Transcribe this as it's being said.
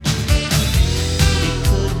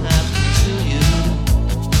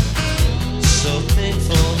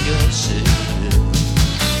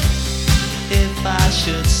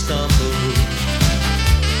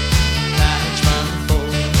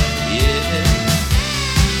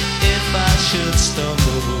should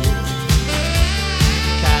stumble.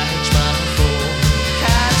 Catch my fall,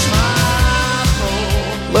 catch my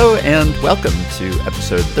fall. Hello and welcome to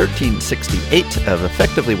episode 1368 of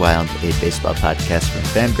Effectively Wild, a baseball podcast from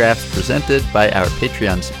Fangraphs presented by our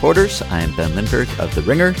Patreon supporters. I am Ben Lindbergh of The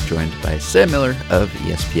Ringer, joined by Sam Miller of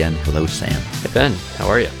ESPN. Hello, Sam. Hey, Ben. How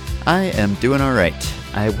are you? I am doing all right.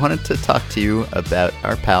 I wanted to talk to you about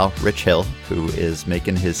our pal, Rich Hill, who is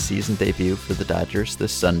making his season debut for the Dodgers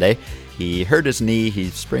this Sunday. He hurt his knee. He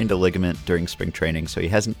sprained a ligament during spring training, so he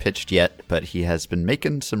hasn't pitched yet, but he has been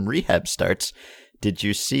making some rehab starts. Did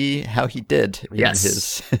you see how he did in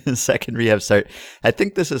his second rehab start? I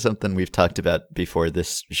think this is something we've talked about before,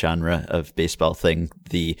 this genre of baseball thing,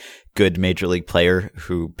 the good major league player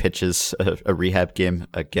who pitches a rehab game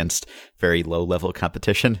against very low-level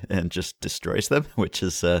competition and just destroys them, which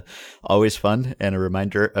is always fun and a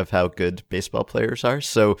reminder of how good baseball players are.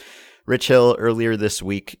 So Rich Hill, earlier this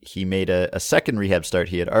week, he made a second rehab start.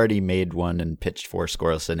 He had already made one and pitched 4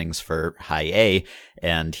 scoreless innings for High A,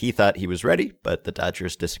 and he thought he was ready, but the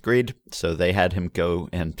Dodgers disagreed, so they had him go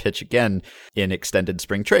and pitch again in extended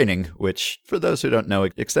spring training, which, for those who don't know,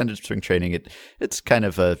 extended spring training, it's kind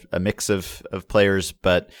of a mix of players,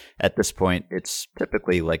 but at this point, it's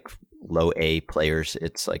typically like low A players.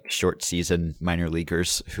 It's like short season minor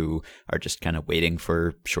leaguers who are just kind of waiting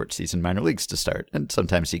for short season minor leagues to start. And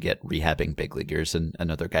sometimes you get rehabbing big leaguers and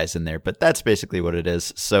other guys in there, but that's basically what it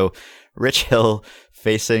is. So Rich Hill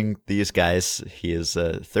facing these guys. He is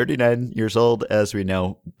 39 years old, as we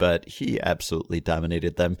know, but he absolutely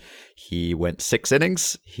dominated them. He went 6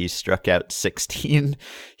 innings. He struck out 16.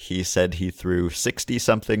 He said he threw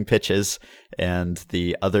 60-something pitches, and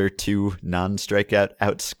the other 2 non-strikeout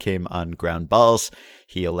outs came on ground balls.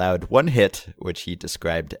 He allowed 1 hit, which he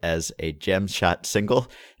described as a jam shot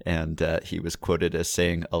single, and he was quoted as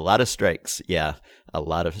saying, "A lot of strikes." Yeah, a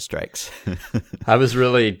lot of strikes. I was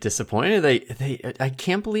really disappointed. I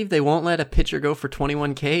can't believe they won't let a pitcher go for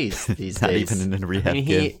 21 Ks these Not days. even in a rehab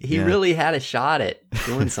game. He really had a shot at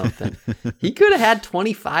doing something. He could have had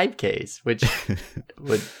 25 Ks, which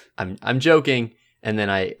I'm joking. And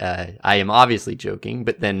then I am obviously joking,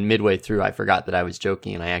 but then midway through, I forgot that I was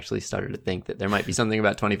joking, and I actually started to think that there might be something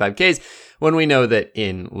about 25 Ks when we know that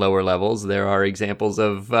in lower levels, there are examples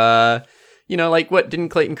of, like what, didn't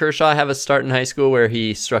Clayton Kershaw have a start in high school where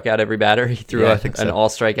he struck out every batter? He threw an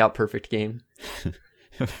all-strikeout perfect game.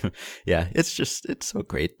 Yeah, it's so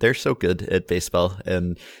great. They're so good at baseball.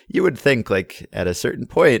 And you would think, like, at a certain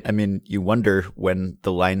point, I mean, you wonder when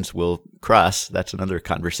the lines will cross. That's another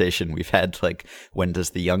conversation we've had. Like, when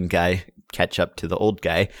does the young guy catch up to the old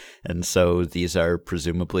guy? And so these are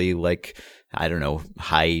presumably like, I don't know,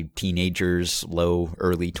 high teenagers, low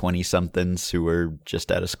early 20-somethings who are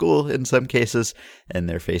just out of school in some cases, and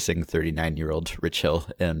they're facing 39-year-old Rich Hill,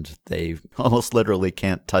 and they almost literally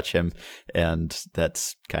can't touch him, and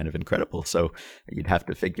that's kind of incredible. So you'd have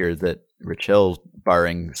to figure that Rich Hill,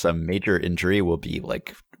 barring some major injury, will be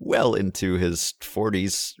like well into his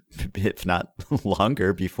 40s, if not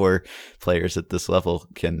longer, before players at this level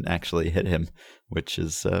can actually hit him, which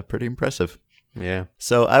is pretty impressive. Yeah.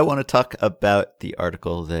 So I want to talk about the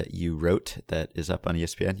article that you wrote that is up on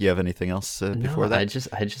ESPN. You have anything else before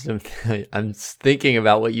that? I'm thinking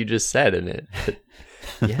about what you just said in it.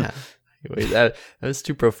 Yeah. That was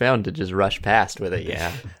too profound to just rush past with it.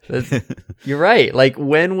 Yeah. You're right. Like,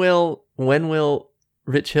 when will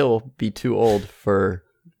Rich Hill be too old for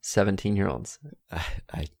 17-year-olds?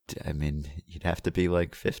 I mean, he'd have to be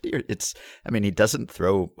like 50. He doesn't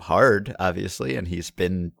throw hard, obviously, and he's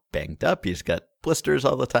been banged up. He's got blisters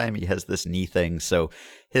all the time. He has this knee thing. So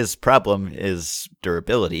his problem is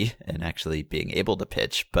durability and actually being able to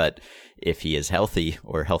pitch. But if he is healthy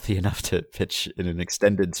or healthy enough to pitch in an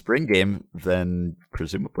extended spring game, then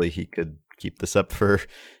presumably he could keep this up for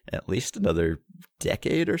at least another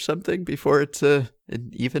decade or something before it's an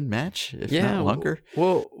even match, if not longer.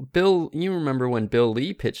 Well, Bill, you remember when Bill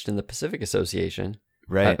Lee pitched in the Pacific Association?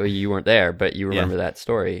 Right. You weren't there, but you remember that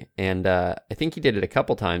story. And I think he did it a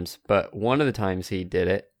couple times, but one of the times he did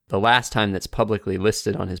it, the last time that's publicly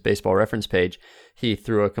listed on his baseball reference page, he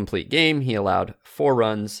threw a complete game. He allowed 4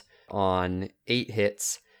 runs on 8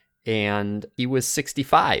 hits, and he was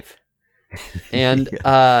 65. And we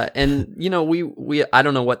I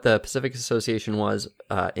don't know what the Pacific Association was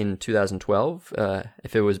in 2012,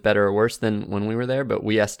 if it was better or worse than when we were there, but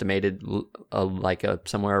we estimated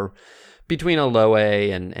somewhere between a low A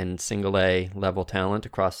and single A level talent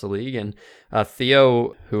across the league. And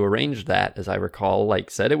Theo, who arranged that, as I recall, like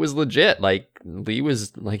said it was legit. Like Lee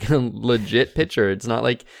was like a legit pitcher. It's not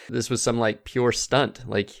like this was some like pure stunt.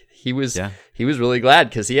 Like he was really glad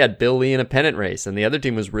because he had Bill Lee in a pennant race, and the other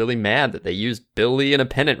team was really mad that they used Bill Lee in a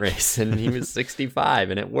pennant race, and he was 65,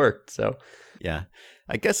 and it worked. So yeah.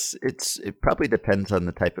 I guess it probably depends on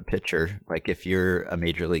the type of pitcher. Like if you're a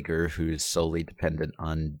major leaguer who's solely dependent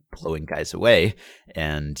on blowing guys away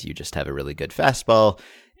and you just have a really good fastball,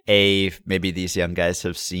 maybe these young guys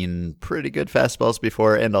have seen pretty good fastballs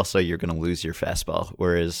before, and also you're going to lose your fastball.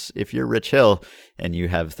 Whereas if you're Rich Hill and you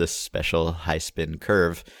have this special high spin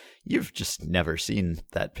curve, you've just never seen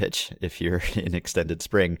that pitch if you're in extended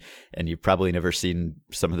spring, and you've probably never seen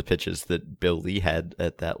some of the pitches that Bill Lee had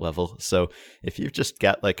at that level. So if you've just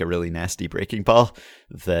got like a really nasty breaking ball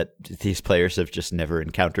that these players have just never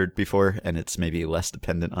encountered before, and it's maybe less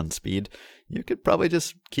dependent on speed, you could probably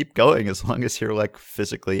just keep going as long as you're like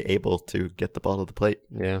physically able to get the ball to the plate.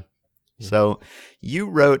 yeah. So you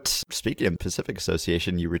wrote, speaking of Pacific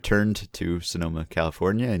Association, you returned to Sonoma,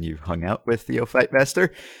 California, and you hung out with Theo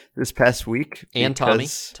Fightmaster this past week. And Tommy.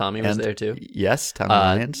 Tommy was there too. Yes, Tommy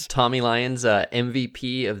Lyons. Tommy Lyons,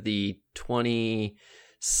 MVP of the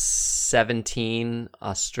 2017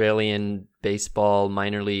 Australian baseball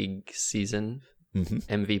minor league season.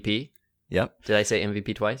 MVP. Yep. Did I say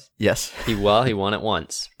MVP twice? Yes. He won it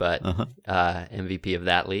once, but MVP of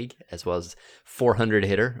that league, as well as 400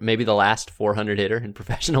 hitter, maybe the last 400 hitter in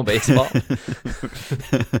professional baseball.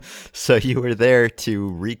 So you were there to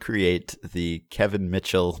recreate the Kevin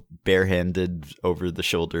Mitchell barehanded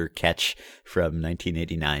over-the-shoulder catch from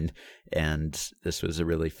 1989. And this was a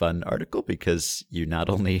really fun article because you not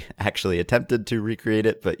only actually attempted to recreate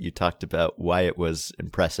it, but you talked about why it was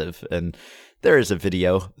impressive. And there is a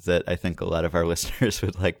video that I think a lot of our listeners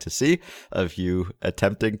would like to see of you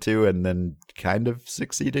attempting to and then kind of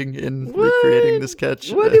succeeding in recreating this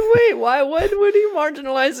catch. Wait, why? What are you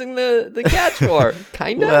marginalizing the catch for?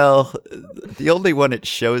 Kind of? Well, the only one it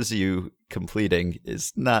shows you completing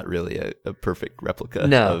is not really a perfect replica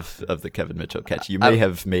of the Kevin Mitchell catch. You may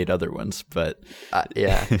have made other ones, but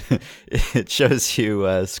yeah, it shows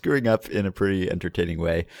you screwing up in a pretty entertaining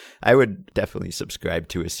way. I would definitely subscribe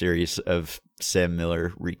to a series of Sam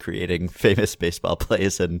Miller recreating famous baseball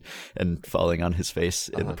plays and falling on his face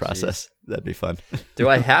in the process. Geez. That'd be fun. Do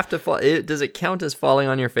I have to fall? Does it count as falling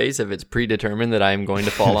on your face if it's predetermined that I am going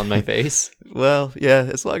to fall on my face? Well, yeah,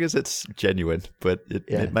 as long as it's genuine, but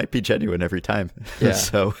it might be genuine every time. Yeah.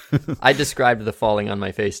 So I described the falling on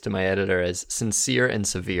my face to my editor as sincere and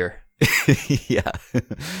severe. Yeah.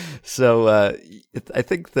 So I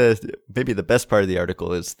think maybe the best part of the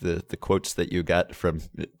article is the quotes that you got from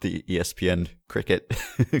the ESPN cricket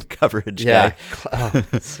coverage guy.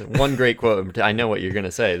 It's one great quote. I know what you're going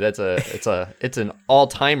to say. It's an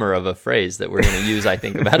all-timer of a phrase that we're going to use, I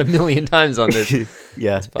think, about 1 million times on this.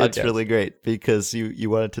 Yeah, this it's really great because you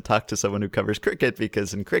wanted to talk to someone who covers cricket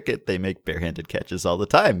because in cricket they make barehanded catches all the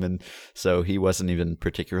time. And so he wasn't even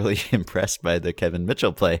particularly impressed by the Kevin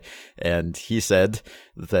Mitchell play. And he said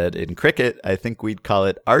that in cricket, I think we'd call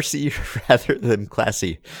it artsy rather than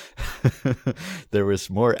classy. There was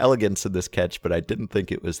more elegance in this catch, but I didn't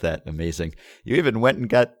think it was that amazing. You even went and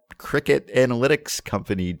got cricket analytics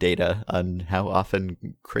company data on how often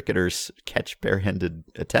cricketers catch barehanded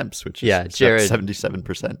attempts, which is Jared,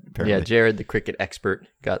 77%. Apparently. Yeah, Jared, the cricket expert,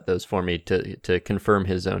 got those for me to confirm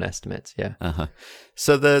his own estimates. Yeah.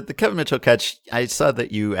 So the Kevin Mitchell catch, I saw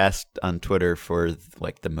that you asked on Twitter for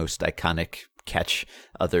like the most iconic catch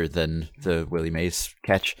other than the Willie Mays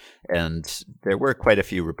catch, and there were quite a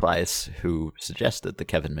few replies who suggested the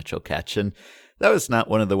Kevin Mitchell catch, and that was not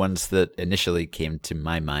one of the ones that initially came to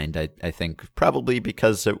my mind. I think probably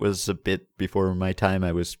because it was a bit before my time.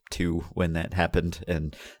 I was 2 when that happened,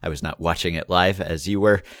 and I was not watching it live as you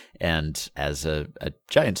were. And as a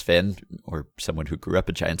Giants fan, or someone who grew up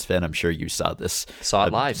a Giants fan, I'm sure you saw this. Saw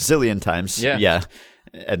it live. Zillion times. Yeah.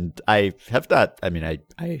 And I have not, I mean, I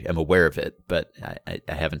am aware of it, but I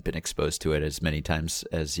haven't been exposed to it as many times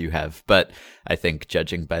as you have. But I think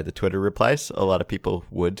judging by the Twitter replies, a lot of people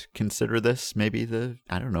would consider this maybe the,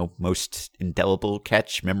 I don't know, most indelible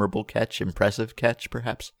catch, memorable catch, impressive catch,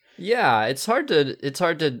 perhaps. Yeah, it's hard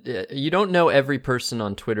to, you don't know every person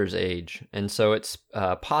on Twitter's age. And so it's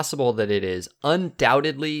possible that it is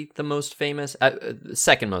undoubtedly the most famous,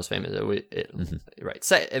 second most famous,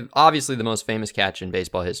 right. Obviously the most famous catch in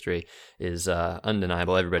baseball history is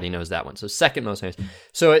undeniable. Everybody knows that one. So second most famous.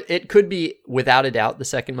 So it could be without a doubt the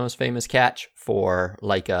second most famous catch. for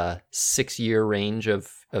like a 6-year range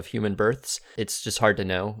of human births. It's just hard to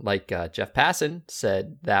know. Like Jeff Passan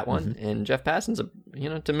said that one, and Jeff Passan's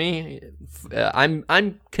to me,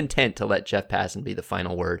 I'm content to let Jeff Passan be the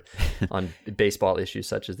final word on baseball issues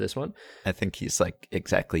such as this one. I think he's like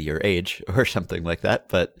exactly your age or something like that,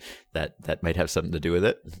 but that might have something to do with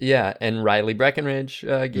it. Yeah, and Riley Breckenridge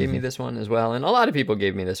gave me this one as well, and a lot of people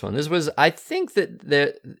gave me this one. I think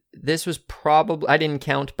that this was probably, I didn't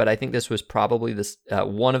count, but I think this was probably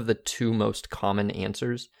one of the two most common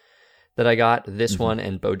answers that I got, this one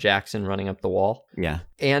and Bo Jackson running up the wall. Yeah.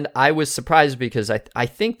 And I was surprised because I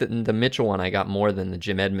think that the Mitchell one I got more than the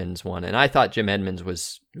Jim Edmonds one, and I thought Jim Edmonds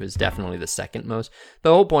was definitely the second most.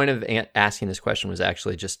 The whole point of asking this question was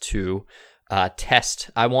actually just to test.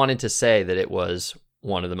 I wanted to say that it was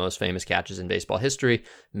one of the most famous catches in baseball history,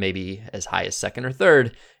 maybe as high as second or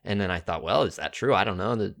third. And then I thought, well, is that true? I don't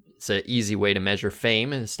know. It's an easy way to measure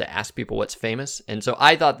fame is to ask people what's famous. And so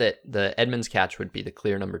I thought that the Edmonds catch would be the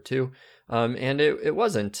clear number 2. And it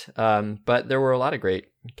wasn't. But there were a lot of great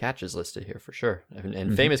catches listed here for sure.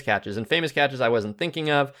 And famous catches. And famous catches I wasn't thinking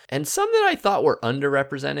of. And some that I thought were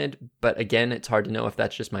underrepresented. But again, it's hard to know if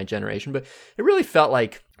that's just my generation. But it really felt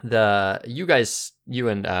like you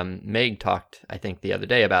and Meg talked, I think, the other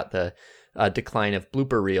day about the decline of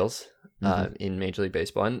blooper reels in Major League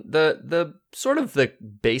Baseball. And the sort of the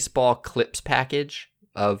baseball clips package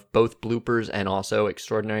of both bloopers and also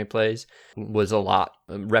extraordinary plays was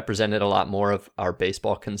represented a lot more of our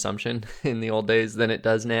baseball consumption in the old days than it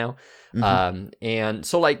does now. And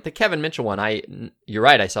so like the Kevin Mitchell one, you're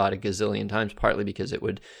right, I saw it a gazillion times, partly because it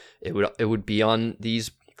would be on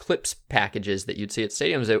these clips packages that you'd see at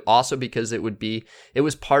stadiums. Also because it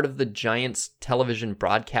was part of the Giants television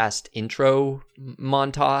broadcast intro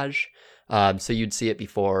montage. So you'd see it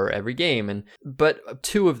before every game. But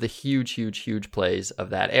two of the huge plays of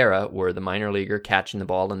that era were the minor leaguer catching the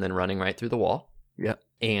ball and then running right through the wall. Yeah.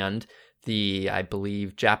 And the, I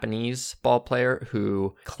believe, Japanese ball player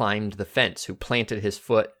who climbed the fence, who planted his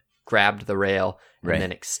foot, grabbed the rail, and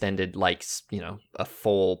then extended a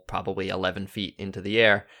full probably 11 feet into the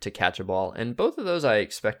air to catch a ball. And both of those I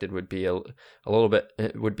expected would be a little bit,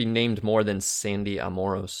 would be named more than Sandy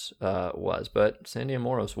Amoros was. But Sandy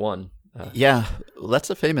Amoros won. Yeah, that's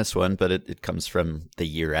a famous one, but it comes from the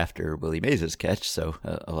year after Willie Mays' catch, so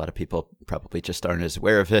a lot of people probably just aren't as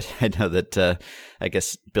aware of it. I know that I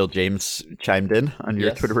guess Bill James chimed in on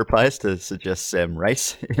your Twitter replies to suggest Sam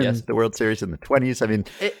Rice in the World Series in the 20s. I mean,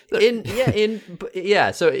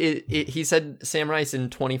 so he said Sam Rice in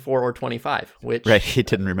 24 or 25, which he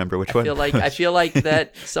didn't remember which one. I feel like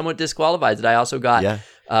that somewhat disqualifies it. I also got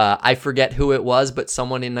I forget who it was, but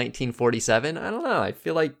someone in 1947. I don't know. I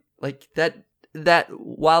feel like that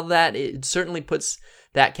while that it certainly puts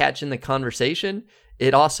that catch in the conversation,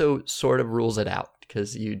 it also sort of rules it out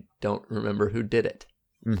because you don't remember who did it.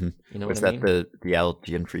 Mm-hmm. You know was what I that mean? the Al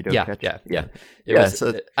Gianfrido catch? Yeah. It was,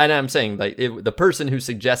 and I'm saying the person who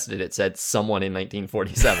suggested it said someone in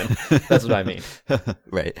 1947. That's what I mean.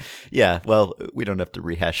 Right. Yeah. Well, we don't have to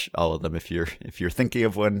rehash all of them. If you're thinking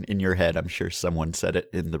of one in your head, I'm sure someone said it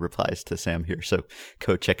in the replies to Sam here. So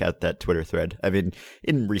go check out that Twitter thread. I mean,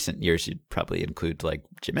 in recent years, you'd probably include like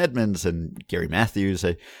Jim Edmonds and Gary Matthews.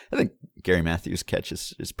 I think Gary Matthews' catch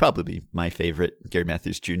is probably my favorite. Gary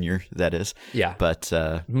Matthews Jr., that is. Yeah. But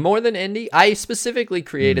more than Endy, I specifically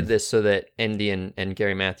created this so that Endy and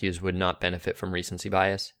Gary Matthews would not benefit from recency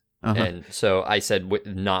bias. And so I said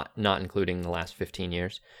not including the last 15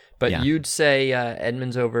 years. But you'd say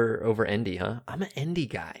Edmonds over Endy, huh? I'm an Endy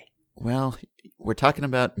guy. Well, we're talking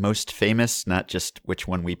about most famous, not just which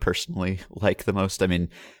one we personally like the most. I mean,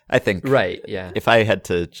 I think if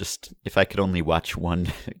I could only watch one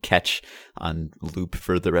catch on loop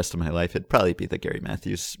for the rest of my life, it'd probably be the Gary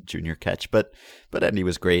Matthews Jr. catch. But Endy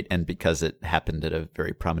was great, and because it happened at a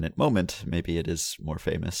very prominent moment, maybe it is more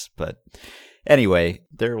famous. But anyway,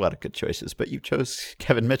 there are a lot of good choices. But you chose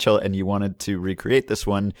Kevin Mitchell, and you wanted to recreate this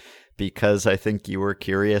one because I think you were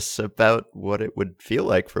curious about what it would feel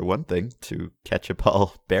like, for one thing, to catch a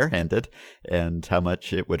ball barehanded and how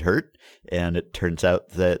much it would hurt. And it turns out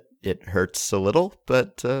that it hurts a little,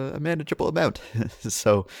 but a manageable amount.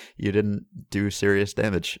 So you didn't do serious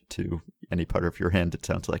damage to any part of your hand, it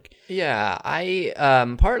sounds like. Yeah, I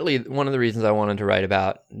partly one of the reasons I wanted to write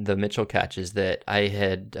about the Mitchell catch is that I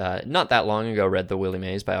had not that long ago read the Willie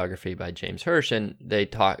Mays biography by James Hirsch, and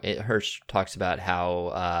Hirsch talks about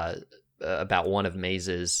how about one of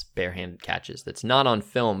Mays's barehanded catches that's not on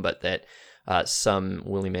film, but that some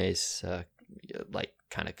Willie Mays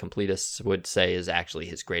kind of completists would say is actually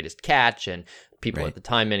his greatest catch, and people Right. at the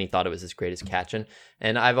time, many thought it was his greatest catch.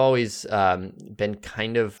 And I've always been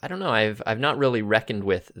kind of, I don't know, I've not really reckoned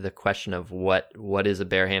with the question of what is a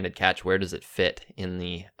barehanded catch, where does it fit in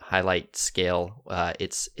the highlight scale.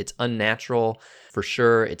 It's unnatural for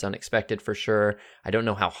sure, it's unexpected for sure. I don't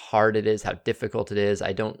know how hard it is, how difficult it is.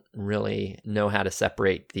 I don't really know how to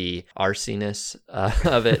separate the arsiness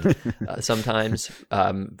of it sometimes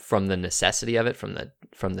from the necessity of it, from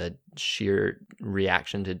the sheer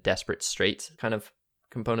reaction to desperate straits kind of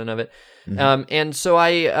component of it. And so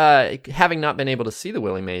I, having not been able to see the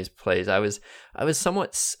Willie Mays plays, I was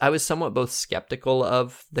somewhat both skeptical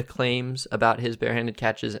of the claims about his barehanded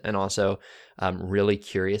catches and also really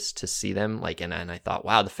curious to see them. And I thought,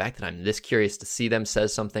 wow, the fact that I'm this curious to see them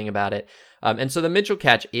says something about it. And so the Mitchell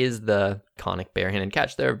catch is the iconic barehanded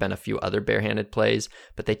catch. There have been a few other barehanded plays,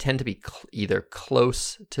 but they tend to be either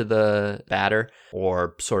close to the batter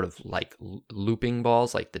or sort of like looping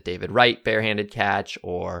balls, like the David Wright barehanded catch,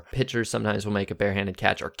 or pitchers sometimes will make a barehanded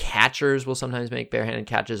catch, or catchers will sometimes make barehanded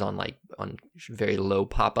catches on very low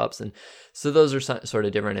pop-ups. And so those are sort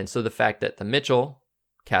of different. And so the fact that the Mitchell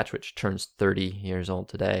catch, which turns 30 years old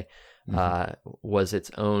today, was its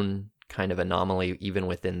own kind of anomaly even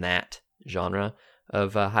within that genre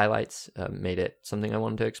of highlights, made it something I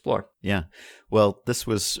wanted to explore. Yeah. Well, this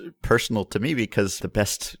was personal to me because the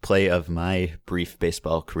best play of my brief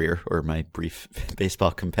baseball career, or my brief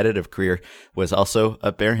baseball competitive career, was also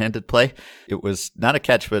a barehanded play. It was not a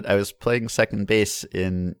catch, but I was playing second base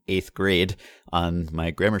in 8th grade on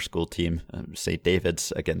my grammar school team, St.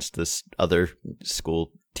 David's, against this other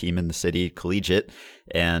school team in the city, Collegiate,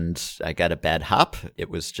 and I got a bad hop. It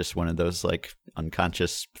was just one of those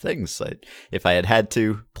unconscious things. If I had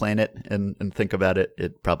to plan it and think about it,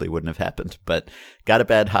 it probably wouldn't have happened, but got a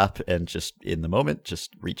bad hop and just in the moment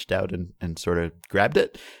just reached out and sort of grabbed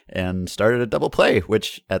it and started a double play,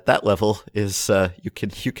 which at that level is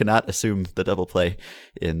you cannot assume the double play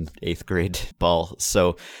in 8th grade ball.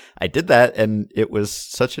 So I did that, and it was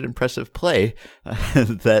such an impressive play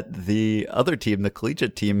that the other team, the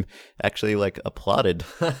collegiate team, actually applauded,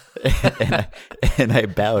 and I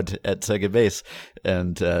bowed at second base,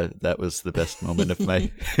 and that was the best moment of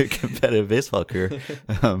my competitive baseball career.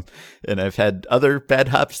 And I've had other bad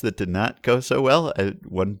hops that did not go so well.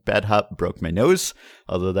 One bad hop broke my nose,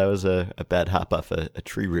 although that was a bad hop off a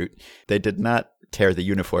tree root. They did not tear the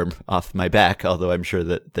uniform off my back, although I'm sure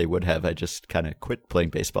that they would have. I just kind of quit playing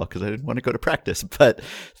baseball because I didn't want to go to practice. But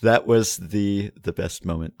that was the best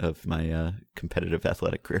moment of my competitive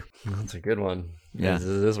athletic career. That's a good one. Yeah. Is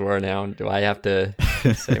this where now? Do I have to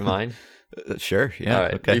say mine? Sure. Yeah. All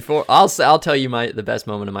right. Okay. Before I'll tell you the best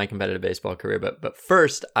moment of my competitive baseball career, but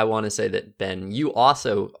first I want to say that, Ben, you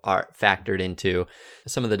also are factored into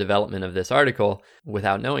some of the development of this article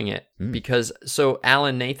without knowing it, because so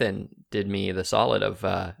Alan Nathan did me the solid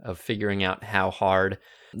of figuring out how hard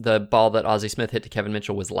the ball that Ozzie Smith hit to Kevin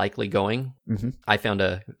Mitchell was likely going. I found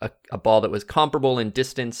a ball that was comparable in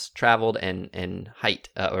distance traveled and height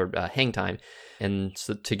or hang time. And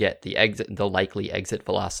so to get the likely exit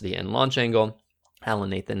velocity and launch angle, Alan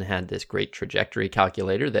Nathan had this great trajectory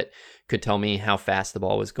calculator that could tell me how fast the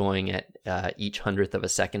ball was going at each 100th of a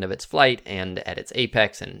second of its flight and at its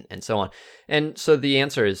apex and so on. And so the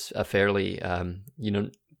answer is a fairly,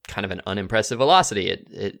 kind of an unimpressive velocity.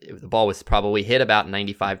 The ball was probably hit about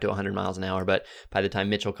 95 to 100 miles an hour, but by the time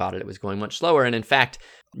Mitchell caught it, it was going much slower. And in fact,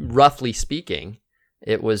 roughly speaking,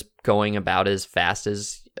 it was going about as fast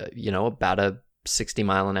as, about a 60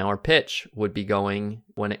 mile an hour pitch would be going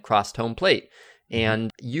when it crossed home plate.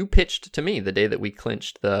 And you pitched to me the day that we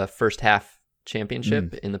clinched the first half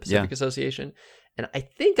championship in the Pacific Association. And I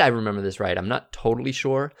think I remember this right. I'm not totally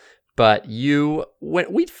sure, but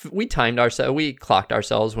we timed ourselves, we clocked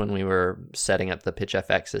ourselves when we were setting up the Pitch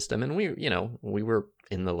FX system, and we were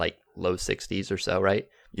in the low 60s or so, right?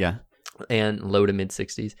 Yeah. And low to mid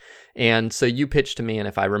 60s. And so you pitched to me, and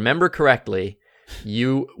if I remember correctly,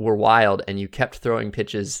 you were wild and you kept throwing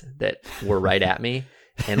pitches that were right at me.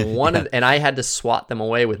 And and I had to swat them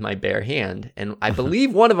away with my bare hand. And I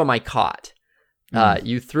believe one of them I caught.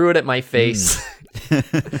 You threw it at my face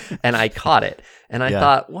and I caught it. And I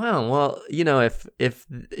thought, wow, well, if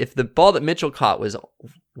the ball that Mitchell caught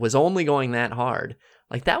was only going that hard,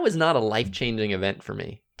 that was not a life-changing event for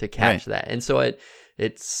me to catch that. And so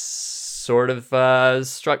it sort of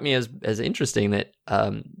struck me as interesting that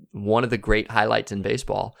one of the great highlights in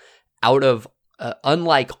baseball, out of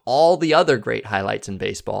unlike all the other great highlights in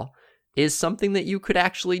baseball, is something that you could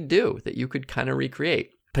actually do, that you could kind of recreate.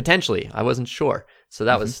 Potentially. I wasn't sure. So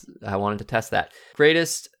that was, I wanted to test that.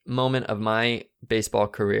 Greatest moment of my baseball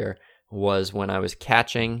career was when I was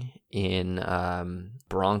catching in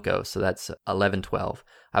Bronco. So that's 11, 12.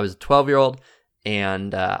 I was a 12-year-old,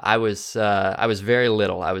 and I was very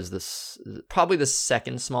little. I was probably the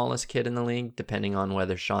second smallest kid in the league, depending on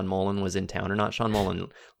whether Sean Mullen was in town or not. Sean Mullen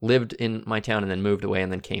lived in my town and then moved away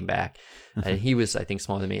and then came back. And he was, I think,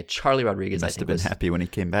 smaller than me. Charlie Rodriguez, Must have been happy when he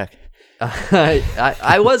came back.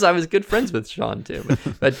 I was good friends with Sean too,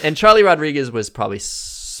 and Charlie Rodriguez was probably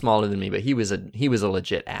smaller than me, but he was a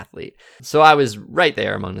legit athlete. So I was right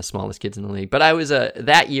there among the smallest kids in the league. But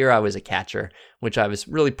that year I was a catcher, which I was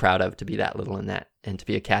really proud of, to be that little in that and to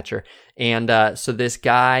be a catcher. And so this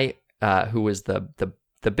guy who was the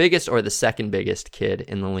biggest or the second biggest kid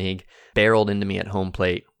in the league barreled into me at home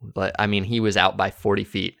plate. But I mean, he was out by 40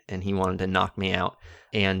 feet and he wanted to knock me out,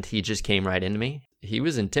 and he just came right into me. He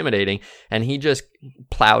was intimidating, and he just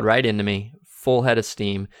plowed right into me, full head of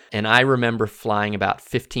steam. And I remember flying about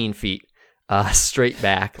 15 feet straight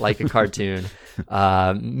back like a cartoon.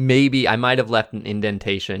 Maybe I might have left an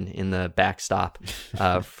indentation in the backstop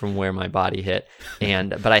from where my body hit.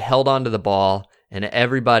 But I held onto the ball, and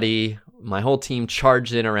everybody, my whole team,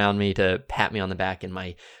 charged in around me to pat me on the back. And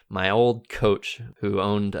my old coach, who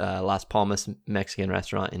owned Las Palmas Mexican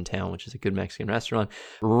restaurant in town, which is a good Mexican restaurant,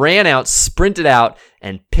 ran out, sprinted out,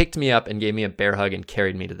 and picked me up and gave me a bear hug and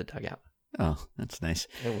carried me to the dugout. Oh, that's nice.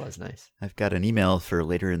 It was nice. I've got an email for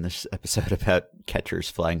later in this episode about catchers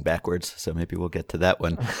flying backwards, so maybe we'll get to that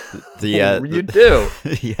one. You do?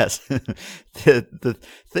 Yes. The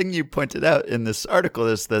thing you pointed out in this article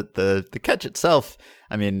is that the catch itself,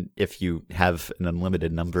 I mean, if you have an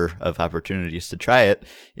unlimited number of opportunities to try it,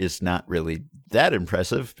 is not really that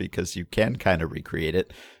impressive because you can kind of recreate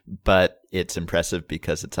it. But it's impressive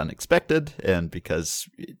because it's unexpected and because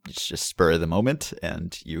it's just spur of the moment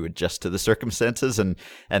and you adjust to the circumstances, and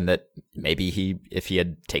that maybe if he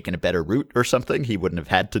had taken a better route or something, he wouldn't have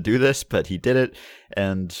had to do this, but he did it.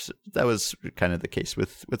 And that was kind of the case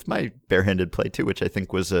with my barehanded play too, which I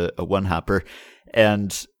think was a one-hopper.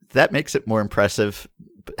 And that makes it more impressive.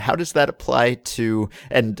 How does that apply to,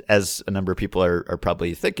 and as a number of people are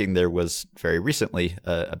probably thinking, there was very recently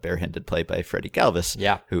a barehanded play by Freddie Galvis,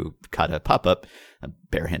 who caught a pop-up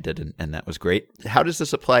barehanded, and that was great. How does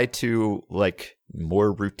this apply to like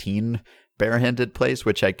more routine barehanded plays,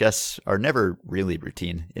 which I guess are never really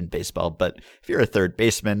routine in baseball? But if you're a third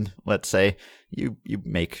baseman, let's say, you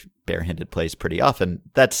make barehanded plays pretty often.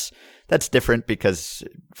 That's different because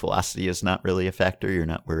velocity is not really a factor. You're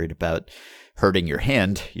not worried about hurting your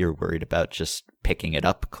hand. You're worried about just picking it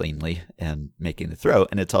up cleanly and making the throw.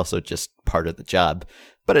 And it's also just part of the job,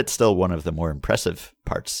 but it's still one of the more impressive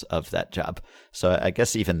parts of that job. So I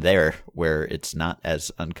guess even there, where it's not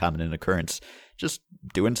as uncommon an occurrence, just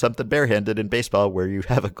doing something barehanded in baseball where you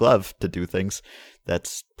have a glove to do things,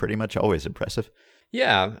 that's pretty much always impressive.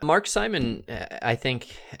 Yeah. Mark Simon, I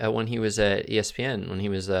think when he was at ESPN, when he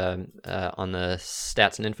was on the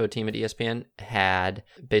stats and info team at ESPN, had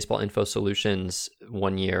Baseball Info Solutions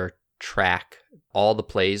one year track all the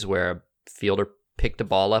plays where a fielder picked a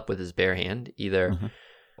ball up with his bare hand, either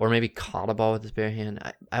or maybe caught a ball with his bare hand.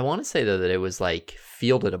 I want to say, though, that it was like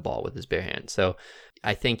fielded a ball with his bare hand. So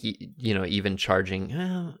I think, even charging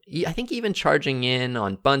in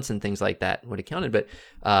on bunts and things like that would have counted. But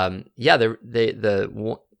I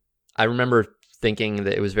remember thinking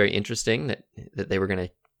that it was very interesting that they were going to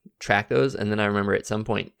track those. And then I remember at some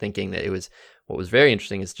point thinking that what was very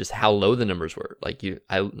interesting is just how low the numbers were. Like the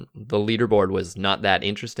leaderboard was not that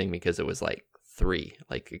interesting because it was like 3,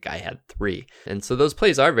 like a guy had 3. And so those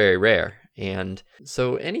plays are very rare. And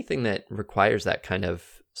so anything that requires that kind of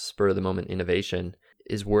spur of the moment innovation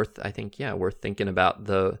is worth thinking about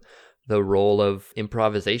the role of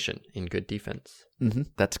improvisation in good defense. Mm-hmm.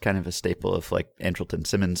 That's kind of a staple of like Andrelton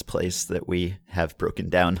Simmons' plays that we have broken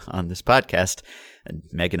down on this podcast. And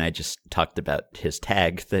Meg and I just talked about his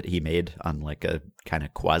tag that he made on like a kind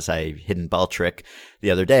of quasi hidden ball trick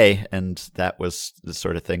the other day. And that was the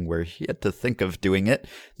sort of thing where he had to think of doing it.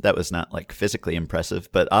 That was not like physically impressive,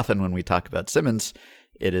 but often when we talk about Simmons,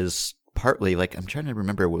 it is partly like, I'm trying to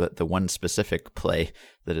remember what the one specific play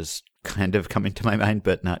that is kind of coming to my mind,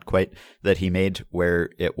 but not quite, that he made where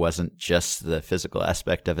it wasn't just the physical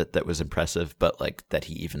aspect of it that was impressive, but like that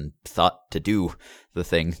he even thought to do the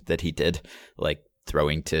thing that he did, like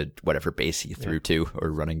throwing to whatever base he threw to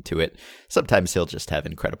or running to it. Sometimes he'll just have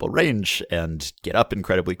incredible range and get up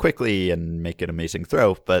incredibly quickly and make an amazing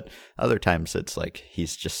throw. But other times it's like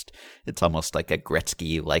it's almost like a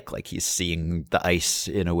Gretzky, like he's seeing the ice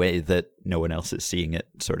in a way that no one else is seeing it,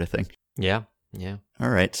 sort of thing. Yeah. Yeah. All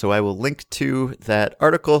right, so I will link to that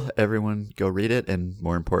article. Everyone go read it, and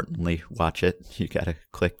more importantly, watch it. You gotta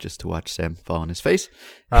click just to watch Sam fall on his face.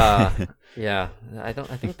 Yeah. I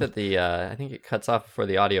think that I think it cuts off before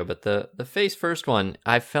the audio, but the face first one,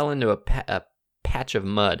 I fell into a patch of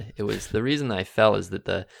mud. It was the reason I fell is that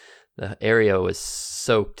the area was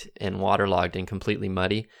soaked and waterlogged and completely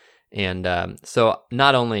muddy. And so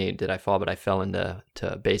not only did I fall, but I fell into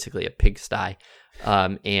basically a pigsty.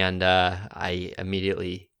 And I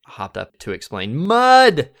immediately hopped up to explain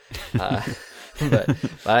mud. But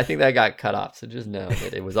I think that got cut off. So just know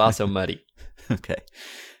that it was also muddy. Okay.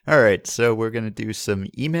 All right, so we're going to do some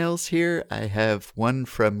emails here. I have one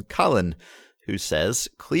from Colin, who says,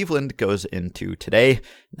 Cleveland goes into today,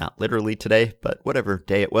 not literally today, but whatever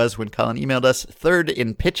day it was when Colin emailed us, third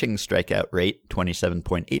in pitching strikeout rate,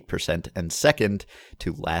 27.8%, and second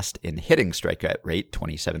to last in hitting strikeout rate,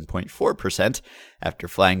 27.4%, after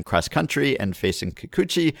flying cross country and facing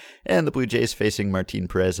Kikuchi, and the Blue Jays facing Martin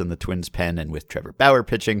Perez in the Twins pen, and with Trevor Bauer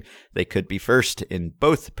pitching, they could be first in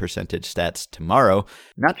both percentage stats tomorrow.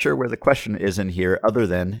 Not sure where the question is in here, other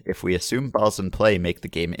than, if we assume balls in play make the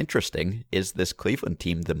game interesting, is this Cleveland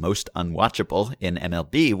team the most unwatchable in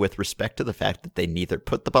MLB with respect to the fact that they neither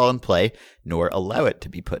put the ball in play nor allow it to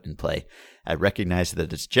be put in play? I recognize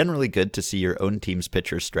that it's generally good to see your own team's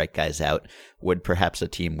pitchers strike guys out. Would perhaps a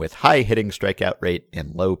team with high hitting strikeout rate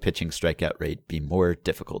and low pitching strikeout rate be more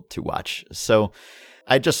difficult to watch? So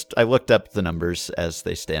I looked up the numbers as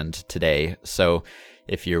they stand today. So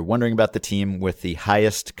if you're wondering about the team with the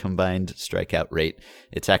highest combined strikeout rate,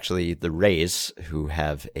 it's actually the Rays, who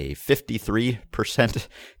have a 53%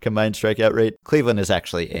 combined strikeout rate. Cleveland is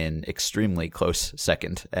actually an extremely close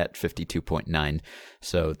second at 52.9.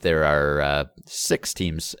 So there are 6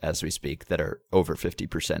 teams as we speak that are over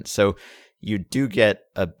 50%. So you do get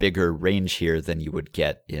a bigger range here than you would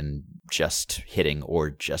get in just hitting or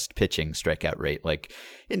just pitching strikeout rate. Like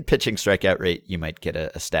in pitching strikeout rate, you might get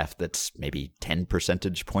a staff that's maybe 10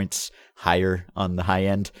 percentage points higher on the high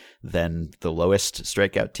end than the lowest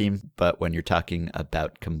strikeout team. But when you're talking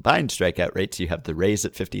about combined strikeout rates, you have the Rays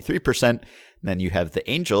at 53%, and then you have the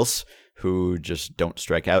Angels, who just don't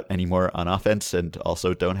strike out anymore on offense and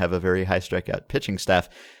also don't have a very high strikeout pitching staff.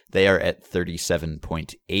 They are at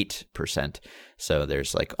 37.8%. So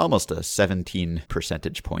there's like almost a 17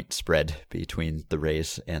 percentage point spread between the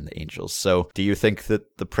Rays and the Angels. So do you think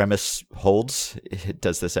that the premise holds?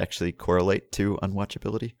 Does this actually correlate to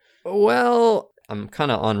unwatchability? Well, I'm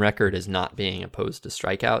kind of on record as not being opposed to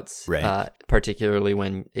strikeouts, right? Particularly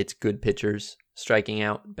when it's good pitchers striking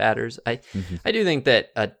out batters. I do think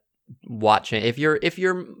that watching, if your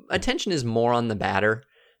attention is more on the batter,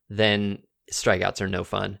 then strikeouts are no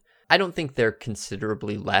fun. I don't think they're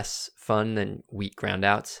considerably less fun than weak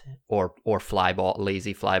groundouts or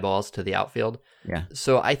lazy fly balls to the outfield. Yeah.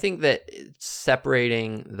 So I think that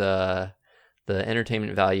separating the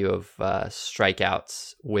entertainment value of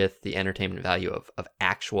strikeouts with the entertainment value of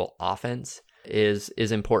actual offense is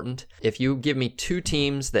important. If you give me 2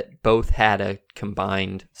 teams that both had a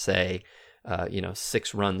combined, say,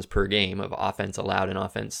 6 runs per game of offense allowed and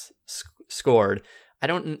offense scored, I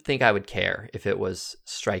don't think I would care if it was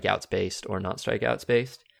strikeouts based or not strikeouts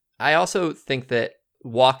based. I also think that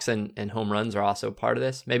walks and home runs are also part of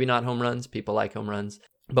this. Maybe not home runs. People like home runs,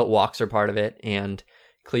 but walks are part of it. And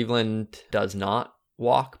Cleveland does not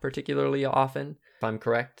walk particularly often, if I'm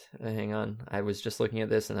correct. Hang on. I was just looking at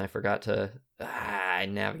this and I forgot to... I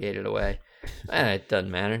navigated away. It doesn't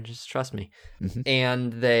matter. Just trust me. Mm-hmm.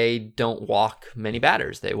 And they don't walk many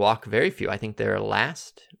batters. They walk very few. I think they're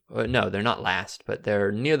last. No, they're not last, but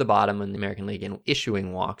they're near the bottom in the American League in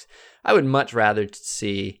issuing walks. I would much rather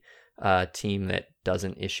see a team that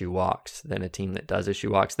doesn't issue walks than a team that does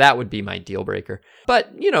issue walks. That would be my deal breaker.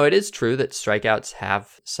 But, it is true that strikeouts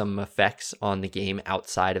have some effects on the game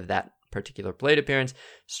outside of that particular plate appearance.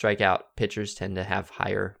 Strikeout pitchers tend to have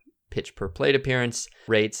higher pitch per plate appearance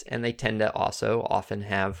rates, and they tend to also often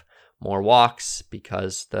have more walks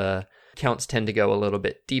because the counts tend to go a little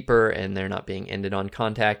bit deeper and they're not being ended on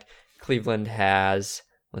contact. Cleveland has,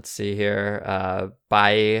 let's see here,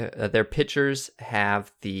 their pitchers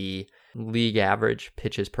have the league average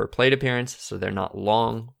pitches per plate appearance, so they're not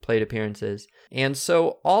long plate appearances. And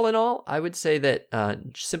so all in all, I would say that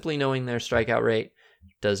simply knowing their strikeout rate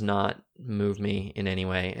does not move me in any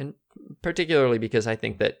way, and particularly because I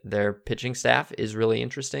think that their pitching staff is really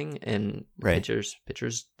interesting, and right.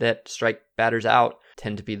 pitchers that strike batters out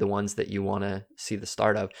tend to be the ones that you want to see the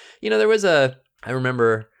start of. I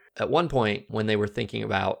remember at one point when they were thinking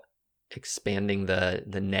about expanding the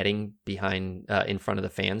netting behind in front of the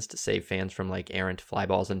fans to save fans from like errant fly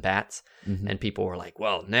balls and bats. And people were like,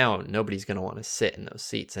 well, now nobody's going to want to sit in those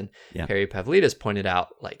seats. And Harry Pavlidis pointed out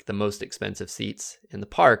like the most expensive seats in the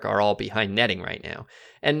park are all behind netting right now.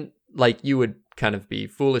 And like you would kind of be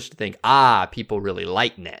foolish to think, people really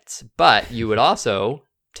like nets. But you would also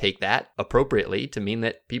take that appropriately to mean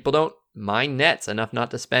that people don't mind nets enough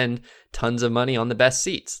not to spend tons of money on the best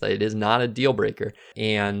seats. It is not a deal breaker.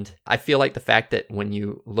 And I feel like the fact that when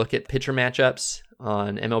you look at pitcher matchups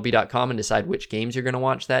on MLB.com and decide which games you're going to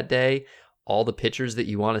watch that day, all the pitchers that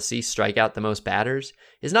you want to see strike out the most batters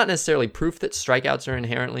is not necessarily proof that strikeouts are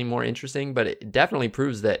inherently more interesting, but it definitely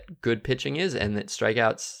proves that good pitching is, and that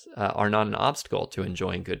strikeouts are not an obstacle to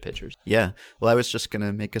enjoying good pitchers. Yeah. Well, I was just going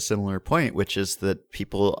to make a similar point, which is that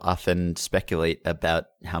people often speculate about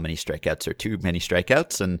how many strikeouts are too many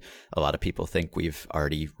strikeouts. And a lot of people think we've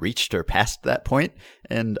already reached or passed that point,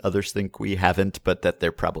 and others think we haven't, but that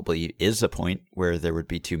there probably is a point where there would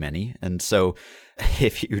be too many. And so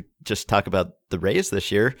if you just talk about the Rays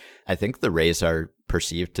this year, I think the Rays are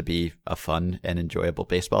perceived to be a fun and enjoyable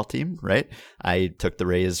baseball team, right? I took the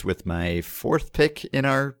Rays with my fourth pick in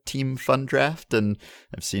our team fun draft, and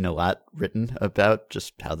I've seen a lot written about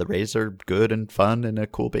just how the Rays are good and fun and a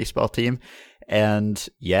cool baseball team. And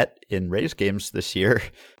yet, in Rays games this year,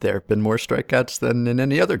 there have been more strikeouts than in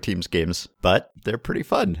any other team's games. But they're pretty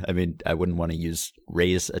fun. I mean, I wouldn't want to use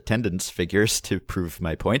Rays attendance figures to prove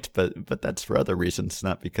my point, but that's for other reasons,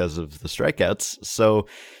 not because of the strikeouts. So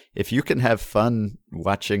if you can have fun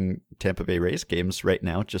watching Tampa Bay Rays games right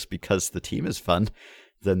now just because the team is fun,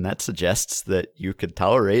 then that suggests that you could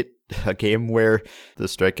tolerate a game where the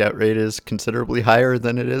strikeout rate is considerably higher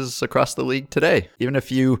than it is across the league today. Even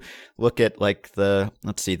if you look at like the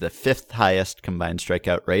fifth highest combined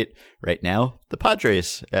strikeout rate right now, the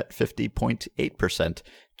Padres at 50.8%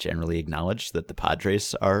 generally acknowledge that the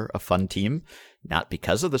Padres are a fun team, not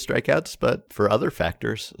because of the strikeouts, but for other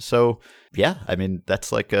factors. So yeah, I mean,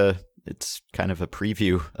 it's kind of a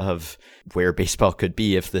preview of where baseball could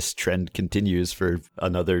be if this trend continues for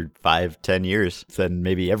another 5-10 years. Then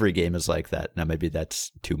maybe every game is like that. Now, maybe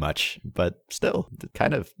that's too much, but still, it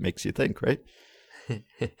kind of makes you think, right?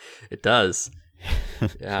 It does.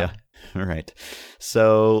 Yeah. All right.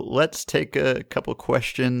 So let's take a couple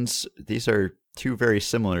questions. These are two very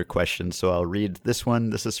similar questions, so I'll read this one.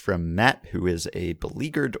 This is from Matt, who is a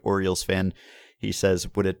beleaguered Orioles fan. He says,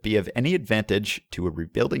 would it be of any advantage to a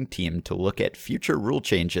rebuilding team to look at future rule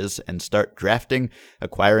changes and start drafting,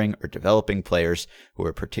 acquiring, or developing players who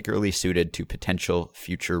are particularly suited to potential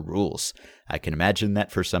future rules? I can imagine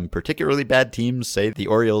that for some particularly bad teams, say the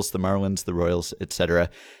Orioles, the Marlins, the Royals, etc.,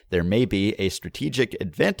 there may be a strategic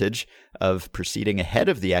advantage of proceeding ahead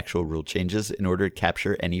of the actual rule changes in order to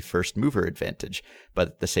capture any first mover advantage. But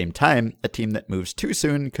at the same time, a team that moves too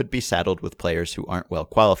soon could be saddled with players who aren't well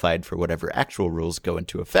qualified for whatever actual rules go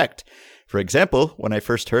into effect. For example, when I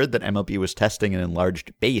first heard that MLB was testing an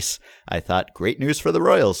enlarged base, I thought, great news for the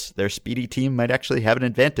Royals. Their speedy team might actually have an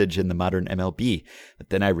advantage in the modern MLB. But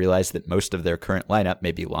then I realized that most of their current lineup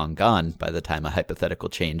may be long gone by the time a hypothetical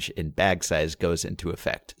change in bag size goes into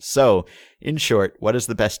effect. So, in short, what is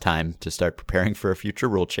the best time to start preparing for a future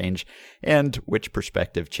rule change, and which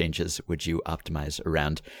perspective changes would you optimize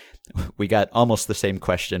around? We got almost the same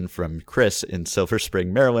question from Chris in Silver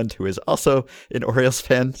Spring, Maryland, who is also an Orioles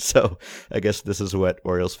fan. So I guess this is what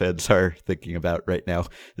Orioles fans are thinking about right now.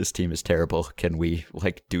 This team is terrible. Can we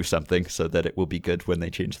do something so that it will be good when they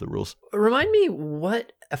change the rules? Remind me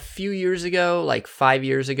what a few years ago, like 5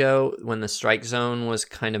 years ago, when the strike zone was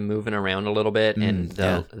kind of moving around a little bit, and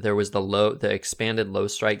there was the expanded low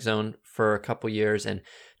strike zone for a couple years, and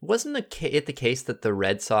wasn't it the case that the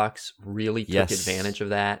Red Sox really took advantage of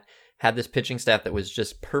that? Had this pitching staff that was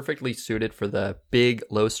just perfectly suited for the big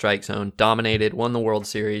low strike zone, dominated, won the World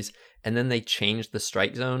Series, and then they changed the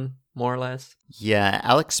strike zone more or less? Yeah,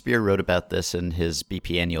 Alex Spear wrote about this in his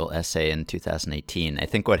BP annual essay in 2018. I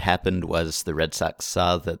think what happened was the Red Sox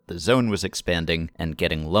saw that the zone was expanding and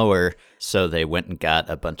getting lower, so they went and got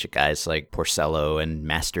a bunch of guys like Porcello and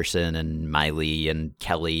Masterson and Miley and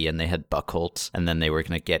Kelly, and they had Buchholz, and then they were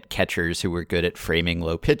going to get catchers who were good at framing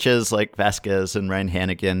low pitches like Vasquez and Ryan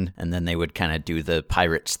Hannigan, and then they would kind of do the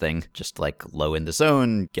Pirates thing, just like low in the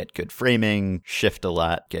zone, get good framing, shift a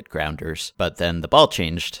lot, get grounders. But then the ball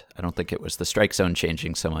changed I don't think it was the strike zone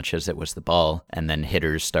changing so much as it was the ball. And then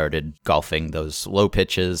hitters started golfing those low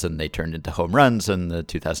pitches and they turned into home runs. And the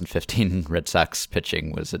 2015 Red Sox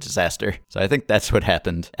pitching was a disaster. So I think that's what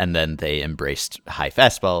happened. And then they embraced high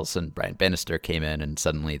fastballs and Brian Bannister came in and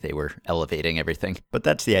suddenly they were elevating everything. But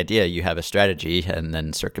that's the idea. You have a strategy and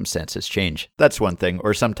then circumstances change. That's one thing.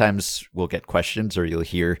 Or sometimes we'll get questions or you'll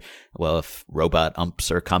hear, well, if robot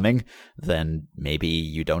umps are coming, then maybe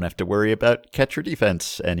you don't have to worry about catcher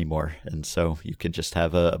defense anymore. And so you can just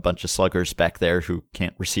have a bunch of sluggers back there who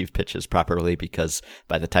can't receive pitches properly because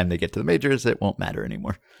by the time they get to the majors, it won't matter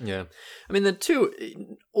anymore. Yeah. I mean, the two,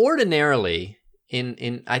 ordinarily,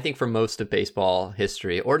 in I think for most of baseball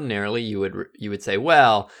history, ordinarily you would say,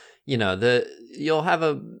 well, you'll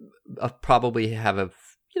have probably have a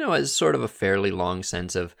sort of a fairly long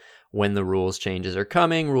sense of when the rules changes are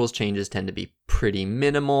coming. Rules changes tend to be pretty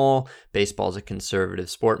minimal. Baseball's a conservative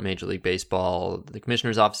sport. Major League Baseball, the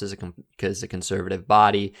commissioner's office is a conservative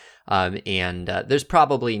body. And there's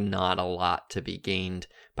probably not a lot to be gained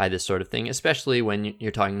by this sort of thing, especially when you're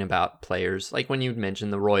talking about players. Like when you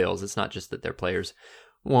mentioned the Royals, it's not just that their players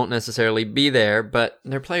won't necessarily be there, but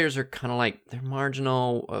their players are kind of like, they're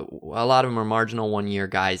marginal. A lot of them are marginal 1-year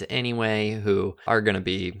guys anyway, who are going to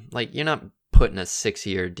be like, you're not putting a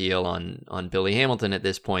 6-year deal on Billy Hamilton at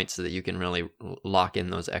this point so that you can really lock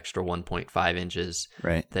in those extra 1.5 inches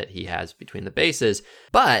right. that he has between the bases.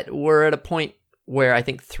 But we're at a point where I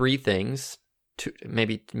think three things,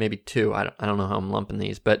 maybe two, I don't know how I'm lumping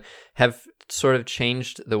these, but have sort of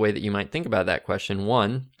changed the way that you might think about that question.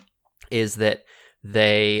 One is that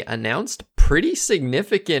they announced pretty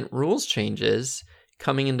significant rules changes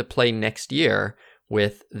coming into play next year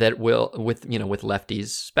with lefties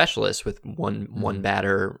specialists, with one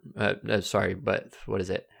batter. But what is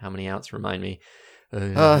it? How many outs? Remind me.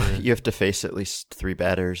 You have to face at least 3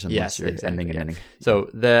 batters unless you're ending an inning. So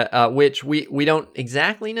which we don't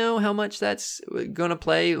exactly know how much that's going to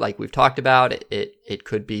play. Like we've talked about, it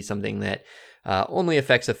could be something that only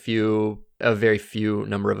affects a very few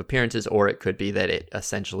number of appearances, or it could be that it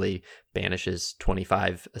essentially banishes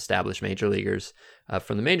 25 established major leaguers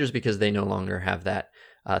from the majors because they no longer have that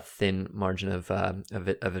thin margin of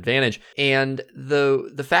advantage. And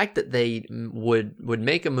the fact that they would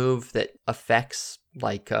make a move that affects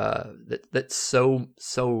that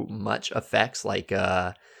so much affects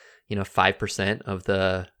 5% of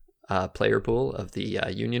the player pool of the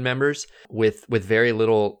union members with very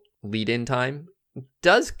little lead-in time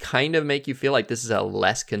does kind of make you feel like this is a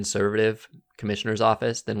less conservative commissioner's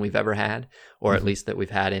office than we've ever had, or at least that we've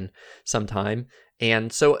had in some time.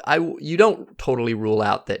 And so you don't totally rule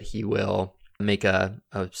out that he will make a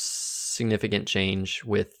significant change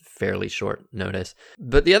with fairly short notice.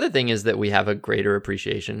 But the other thing is that we have a greater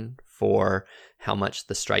appreciation for how much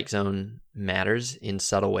the strike zone matters in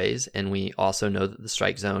subtle ways. And we also know that the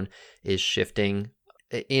strike zone is shifting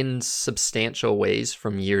in substantial ways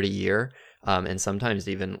from year to year. And sometimes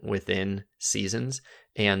even within seasons,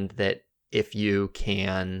 and that if you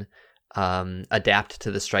can adapt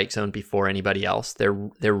to the strike zone before anybody else, there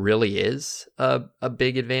really is a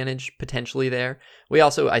big advantage potentially there. We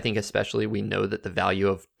also, I think especially, we know that the value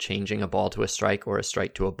of changing a ball to a strike or a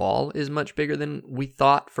strike to a ball is much bigger than we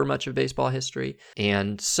thought for much of baseball history.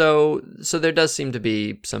 And so there does seem to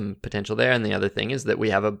be some potential there. And the other thing is that we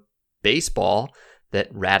have a baseball that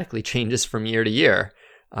radically changes from year to year.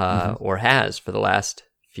 Or has for the last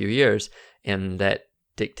few years, and that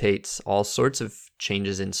dictates all sorts of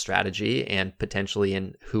changes in strategy and potentially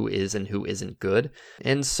in who is and who isn't good.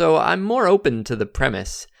 And so I'm more open to the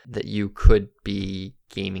premise that you could be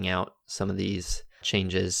gaming out some of these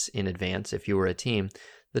changes in advance if you were a team.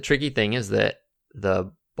 The tricky thing is that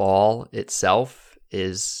the ball itself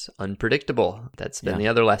is unpredictable. That's been the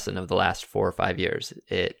other lesson of the last 4 or 5 years.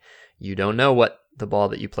 You don't know what the ball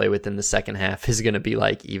that you play with in the second half is going to be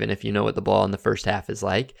like, even if you know what the ball in the first half is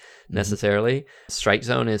like, necessarily. Strike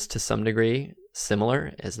zone is to some degree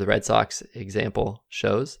similar, as the Red Sox example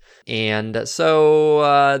shows. And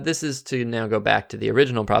so this is to now go back to the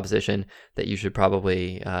original proposition that you should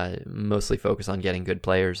probably mostly focus on getting good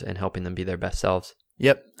players and helping them be their best selves.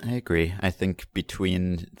 Yep, I agree. I think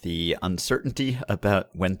between the uncertainty about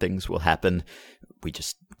when things will happen, we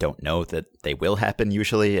just don't know that they will happen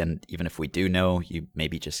usually. And even if we do know, you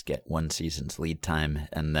maybe just get one season's lead time.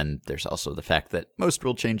 And then there's also the fact that most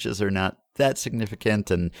rule changes are not that significant.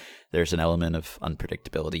 And there's an element of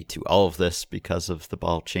unpredictability to all of this because of the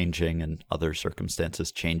ball changing and other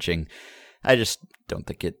circumstances changing. I just don't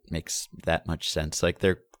think it makes that much sense. Like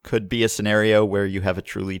there could be a scenario where you have a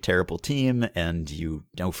truly terrible team and you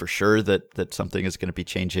know for sure that something is going to be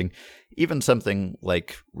changing. Even something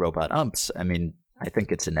like robot umps, I mean, I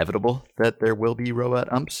think it's inevitable that there will be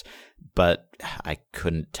robot umps, but I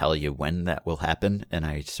couldn't tell you when that will happen, and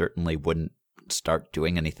I certainly wouldn't start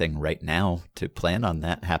doing anything right now to plan on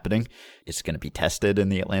that happening. It's going to be tested in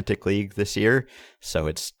the Atlantic League this year, so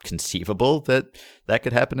it's conceivable that that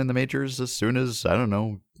could happen in the majors as soon as, I don't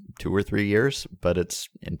know, 2 or 3 years, but it's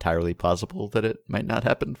entirely plausible that it might not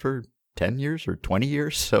happen for 10 years or 20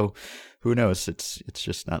 years, so who knows? It's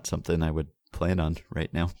just not something I would plan on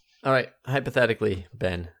right now. All right, hypothetically,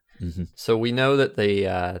 Ben. So we know that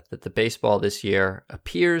the baseball this year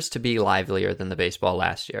appears to be livelier than the baseball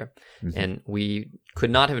last year, and we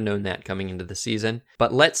could not have known that coming into the season.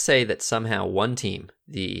 But let's say that somehow one team,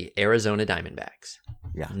 the Arizona Diamondbacks,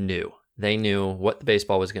 knew. They knew what the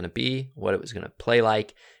baseball was going to be, what it was going to play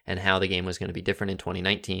like, and how the game was going to be different in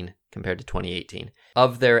 2019 compared to 2018.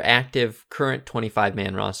 Of their active current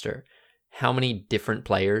 25-man roster, how many different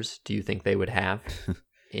players do you think they would have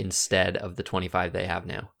instead of the 25 they have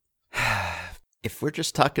now? If we're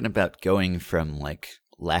just talking about going from like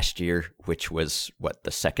last year, which was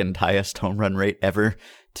the second highest home run rate ever,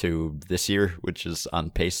 to this year, which is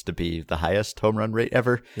on pace to be the highest home run rate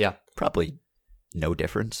ever, probably no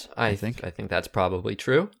difference. I think that's probably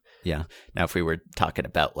true. Yeah. Now, if we were talking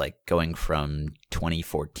about like going from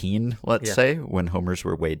 2014, let's say, when homers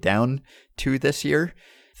were way down, to this year,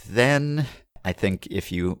 then I think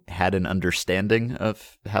if you had an understanding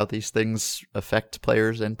of how these things affect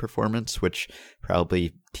players and performance, which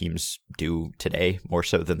probably teams do today more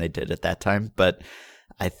so than they did at that time, but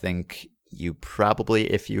I think you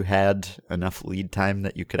probably, if you had enough lead time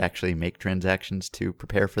that you could actually make transactions to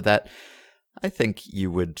prepare for that, I think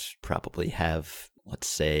you would probably have, let's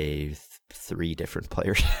say, 3 different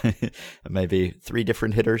players, maybe 3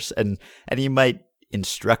 different hitters, and you might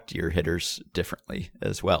instruct your hitters differently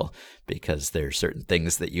as well, because there are certain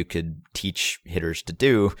things that you could teach hitters to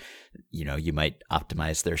do. You know, you might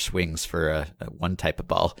optimize their swings for a one type of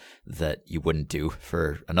ball that you wouldn't do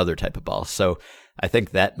for another type of ball. So I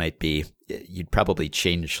think that might be, you'd probably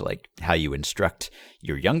change like how you instruct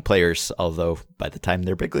your young players, although by the time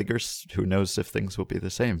they're big leaguers, who knows if things will be the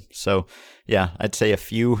same. So yeah, I'd say a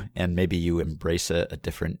few, and maybe you embrace a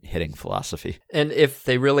different hitting philosophy. And if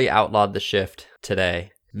they really outlawed the shift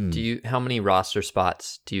today, how many roster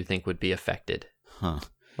spots do you think would be affected?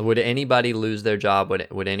 Would anybody lose their job?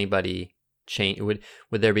 Would anybody change? Would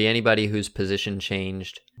there be anybody whose position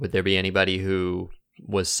changed? Would there be anybody who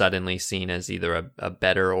was suddenly seen as either a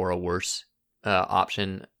better or a worse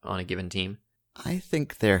option on a given team? I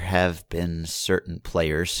think there have been certain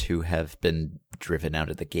players who have been driven out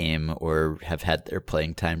of the game or have had their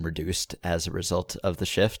playing time reduced as a result of the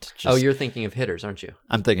shift. You're thinking of hitters, aren't you?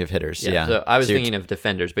 I'm thinking of hitters, yeah. So I was thinking of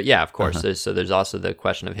defenders, but yeah, of course. There's also the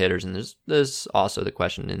question of hitters, and there's also the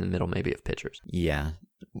question in the middle maybe of pitchers. Yeah.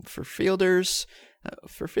 For fielders,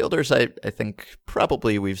 I think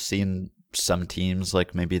probably we've seen some teams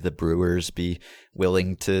like maybe the Brewers be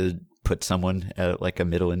willing to put someone at like a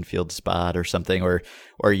middle infield spot or something,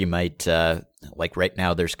 or you might like right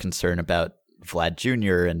now there's concern about Vlad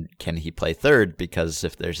Jr. and can he play third, because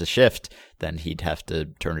if there's a shift then he'd have to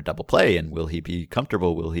turn a double play, and will he be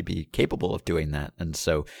comfortable, will he be capable of doing that? And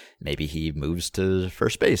so maybe he moves to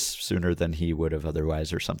first base sooner than he would have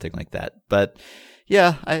otherwise or something like that. But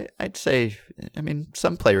yeah, I'd say, I mean,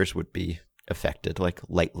 some players would be affected, like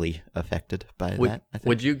lightly affected by that, I think.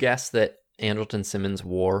 Would you guess that Andrelton Simmons'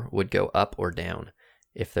 WAR would go up or down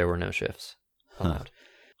if there were no shifts allowed?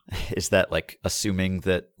 Is that like assuming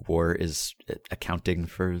that WAR is accounting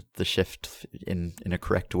for the shift in a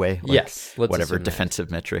correct way? Like yes. Whatever defensive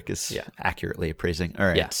metric is accurately appraising. All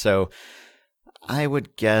right. So I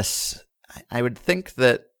would think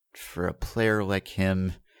that for a player like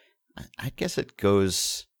him, I guess it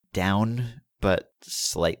goes down, but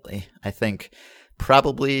slightly. I think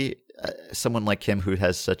probably someone like him who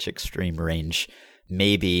has such extreme range,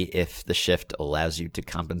 maybe if the shift allows you to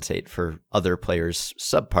compensate for other players'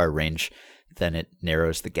 subpar range, then it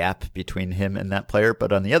narrows the gap between him and that player.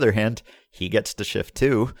 But on the other hand, he gets to shift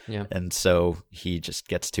too. Yeah. And so he just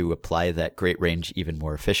gets to apply that great range even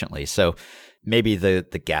more efficiently. So maybe the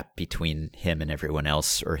gap between him and everyone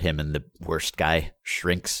else, or him and the worst guy,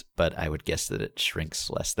 shrinks, but I would guess that it shrinks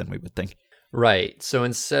less than we would think. Right. So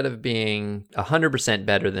instead of being 100%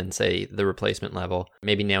 better than, say, the replacement level,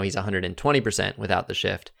 maybe now he's 120% without the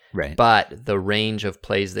shift. Right. But the range of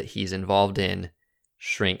plays that he's involved in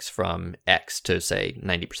shrinks from X to, say,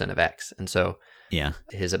 90% of X. And so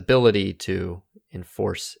his ability to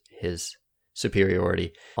enforce his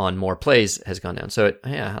superiority on more plays has gone down. So,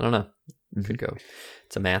 I don't know. It could go.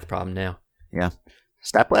 It's a math problem now. Yeah.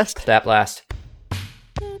 Stat blast? Stat blast.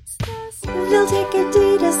 It's the They'll take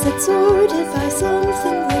Adidas that's certified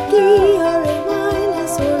something like ERA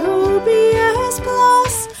minus or OBS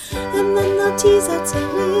plus, and then they'll tease out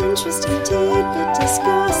some interesting tidbit,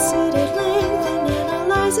 discuss it at length, and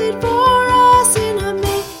analyze it for us in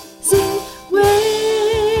amazing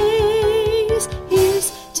ways.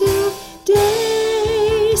 Here's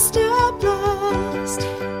today's Stat Blast.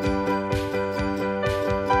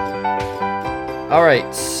 All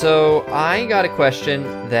right, so I got a question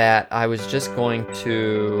that I was just going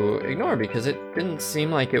to ignore because it didn't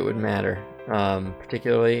seem like it would matter,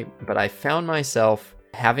 particularly, but I found myself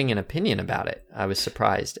having an opinion about it. I was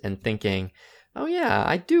surprised and thinking, oh yeah,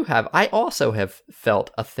 I also have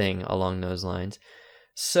felt a thing along those lines.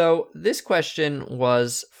 So this question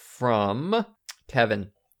was from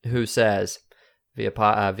Kevin, who says via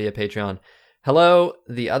Patreon, hello,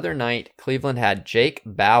 the other night, Cleveland had Jake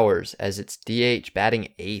Bauers as its DH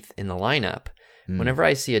batting 8th in the lineup. Whenever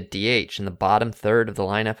I see a DH in the bottom third of the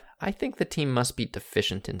lineup, I think the team must be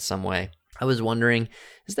deficient in some way. I was wondering,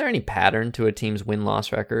 is there any pattern to a team's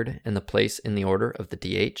win-loss record and the place in the order of the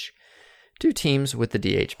DH? Do teams with the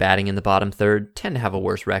DH batting in the bottom third tend to have a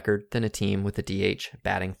worse record than a team with the DH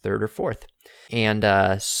batting third or fourth?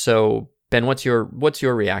 And so, Ben, what's your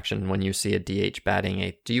reaction when you see a DH batting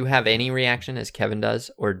 8th? Do you have any reaction as Kevin does,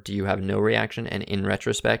 or do you have no reaction? And in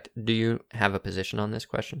retrospect, do you have a position on this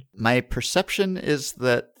question? My perception is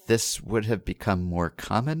that this would have become more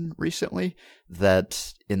common recently,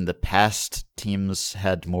 that in the past teams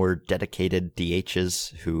had more dedicated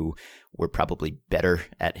DHs who were probably better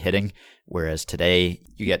at hitting, whereas today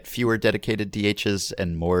you get fewer dedicated DHs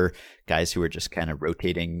and more guys who are just kind of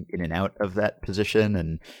rotating in and out of that position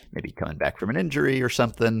and maybe coming back from an injury or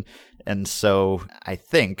something. And so I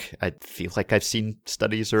feel like I've seen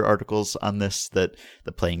studies or articles on this that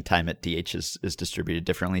the playing time at DH is distributed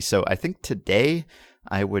differently. So I think today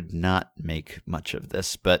I would not make much of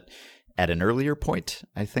this, but at an earlier point,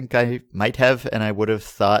 I think I might have, and I would have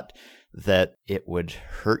thought that it would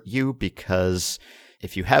hurt you because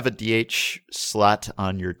if you have a DH slot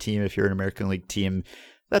on your team, if you're an American League team,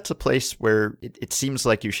 that's a place where it seems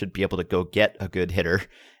like you should be able to go get a good hitter.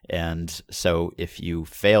 And so if you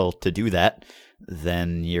fail to do that,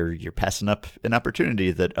 then you're passing up an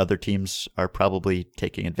opportunity that other teams are probably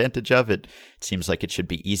taking advantage of. It seems like it should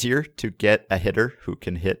be easier to get a hitter who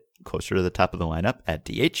can hit closer to the top of the lineup at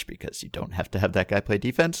DH because you don't have to have that guy play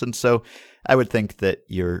defense. And so I would think that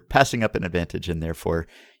you're passing up an advantage and therefore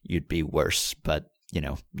you'd be worse, but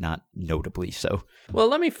not notably so. Well,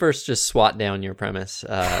 let me first just swat down your premise.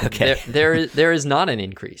 Okay. There is not an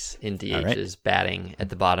increase in DH's batting at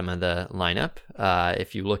the bottom of the lineup.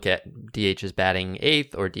 If you look at DH's batting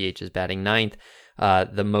 8th or DH's batting 9th,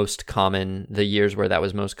 the years where that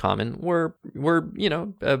was most common were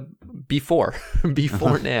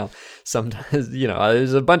before now. Sometimes,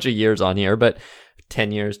 there's a bunch of years on here, but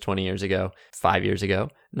 10 years, 20 years ago, 5 years ago,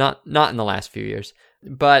 not in the last few years.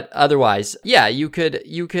 But otherwise, yeah, you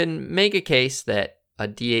can make a case that a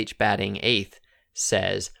DH batting 8th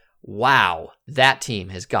says, wow, that team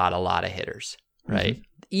has got a lot of hitters, right? Mm-hmm.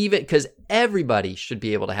 Even because everybody should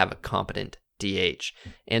be able to have a competent DH.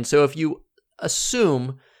 And so if you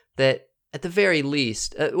assume that at the very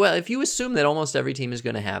least, if you assume that almost every team is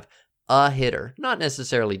going to have a hitter, not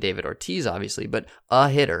necessarily David Ortiz, obviously, but a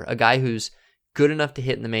hitter, a guy who's good enough to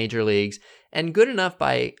hit in the major leagues and good enough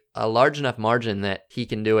by a large enough margin that he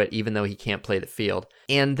can do it even though he can't play the field.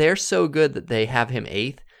 And they're so good that they have him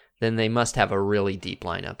 8th, then they must have a really deep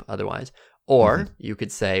lineup otherwise. Or you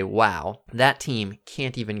could say, wow, that team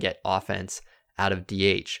can't even get offense out of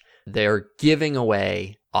DH. They're giving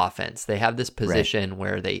away offense. They have this position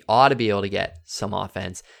where they ought to be able to get some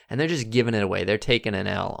offense, and they're just giving it away. They're taking an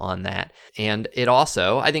L on that. And it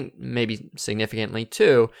also, I think maybe significantly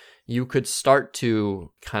too, you could start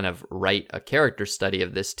to kind of write a character study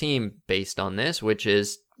of this team based on this, which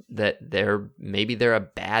is that they're a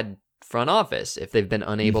bad front office if they've been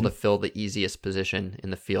unable to fill the easiest position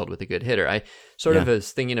in the field with a good hitter. I sort of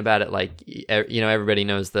was thinking about it like, everybody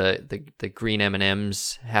knows the green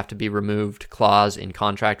M&Ms have to be removed clause in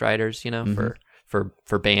contract writers,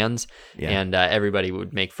 for bands. Yeah. And everybody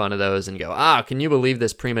would make fun of those and go, can you believe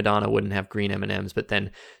this prima donna wouldn't have green M&Ms? But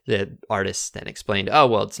then the artists then explained,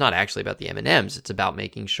 it's not actually about the M&Ms. It's about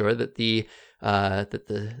making sure that the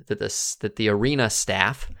arena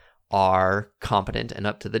staff are competent and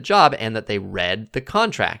up to the job and that they read the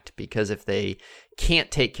contract, because if they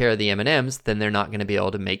can't take care of the M&Ms, then they're not going to be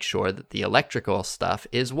able to make sure that the electrical stuff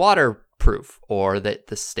is water proof or that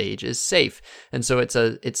the stage is safe. And so that's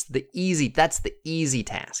the easy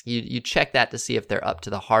task. You check that to see if they're up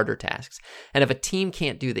to the harder tasks. And if a team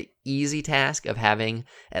can't do the easy task of having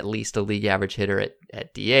at least a league average hitter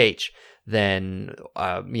at DH, then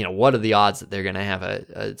what are the odds that they're going to have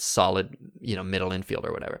a solid middle infield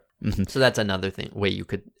or whatever. So that's another way you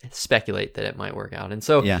could speculate that it might work out. And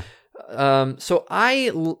so so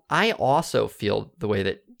I also feel the way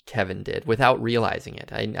that Kevin did without realizing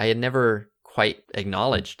it. I had never quite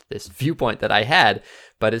acknowledged this viewpoint that I had,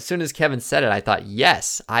 but as soon as Kevin said it, I thought,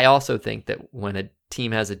 yes, I also think that when a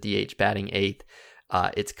team has a DH batting eighth,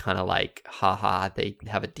 it's kind of like, haha, they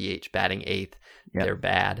have a DH batting eighth, they're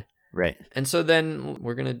bad. Right. And so then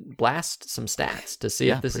we're going to blast some stats to see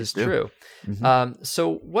if this is true.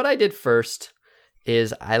 So what I did first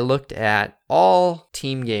is I looked at all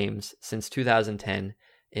team games since 2010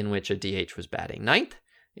 in which a DH was batting ninth,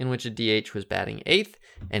 in which a DH was batting eighth,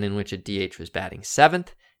 and in which a DH was batting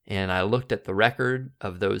seventh. And I looked at the record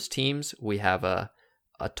of those teams. We have a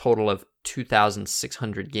total of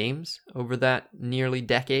 2,600 games over that nearly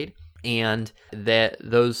decade. And that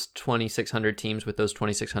those 2,600 teams with those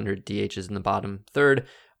 2,600 DHs in the bottom third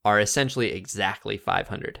are essentially exactly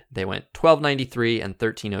 500. They went 1293 and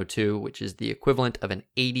 1302, which is the equivalent of an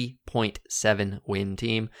 80.7 win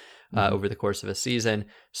team over the course of a season.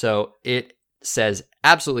 So it says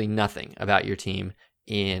absolutely nothing about your team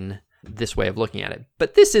in this way of looking at it.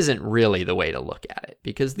 But this isn't really the way to look at it,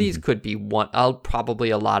 because these could be probably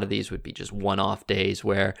a lot of these would be just one-off days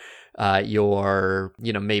where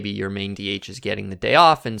maybe your main DH is getting the day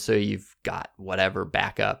off, and so you've got whatever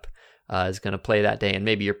backup is going to play that day, and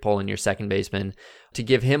maybe you're pulling your second baseman to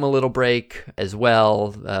give him a little break as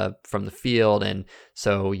well from the field, and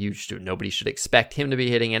so nobody should expect him to be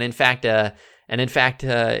hitting. And in fact, if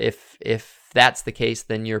that's the case,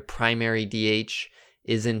 then your primary DH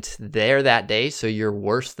isn't there that day, so you're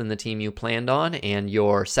worse than the team you planned on, and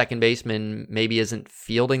your second baseman maybe isn't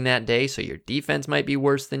fielding that day, so your defense might be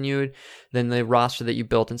worse than the roster that you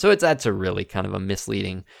built. And so that's a really kind of a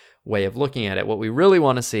misleading way of looking at it. What we really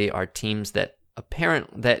want to see are teams that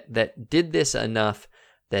that did this enough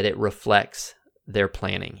that it reflects their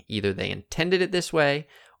planning. Either they intended it this way,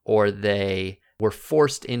 or they were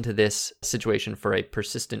forced into this situation for a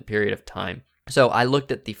persistent period of time. So I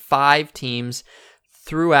looked at the 5 teams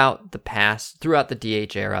throughout the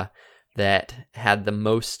DH era that had the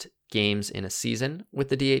most games in a season with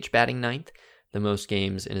the DH batting ninth, the most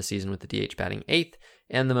games in a season with the DH batting eighth,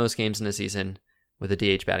 and the most games in a season with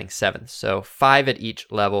the DH batting seventh. So 5 at each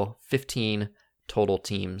level, 15 total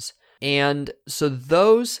teams. And so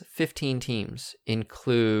those 15 teams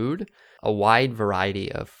include a wide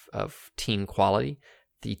variety of team quality.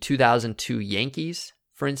 The 2002 Yankees,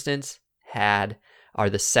 for instance, are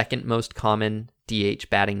the second most common DH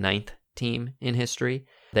batting ninth team in history.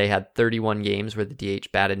 They had 31 games where the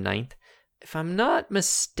DH batted ninth. If I'm not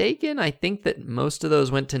mistaken, I think that most of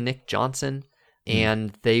those went to Nick Johnson,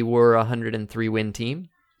 and they were a 103 win team.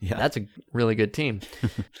 Yeah, that's a really good team.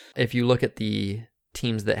 If you look at the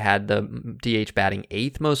teams that had the DH batting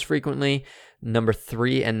eighth most frequently, number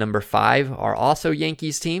 3 and number 5 are also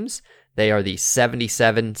Yankees teams. They are the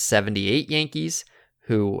 77-78 Yankees,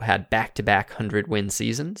 who had back-to-back 100-win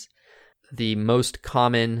seasons. The most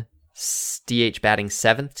common DH batting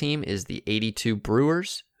seventh team is the 82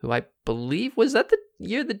 Brewers, who I believe, was that the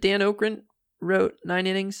year that Dan Okren wrote 9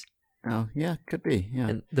 innings? Oh, yeah, could be, yeah.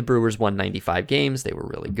 And the Brewers won 95 games. They were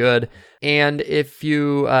really good. And if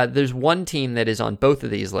you, there's one team that is on both of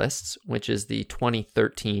these lists, which is the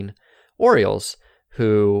 2013 Orioles,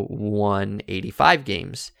 who won 85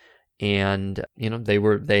 games. And,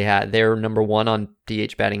 they're number 1 on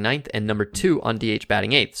DH batting ninth and number 2 on DH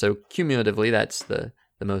batting eighth. So cumulatively, that's the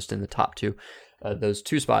most in the top 2, those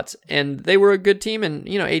 2 spots. And they were a good team, and,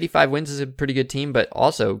 85 wins is a pretty good team, but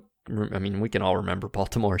also, we can all remember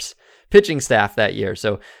Baltimore's pitching staff that year.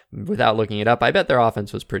 So without looking it up, I bet their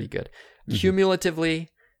offense was pretty good. Mm-hmm. Cumulatively,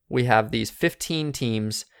 we have these 15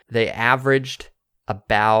 teams. They averaged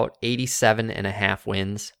about 87.5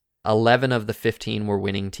 wins. 11 of the 15 were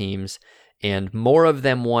winning teams, and more of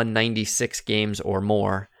them won 96 games or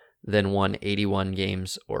more than won 81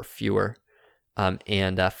 games or fewer.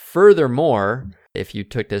 Furthermore, if you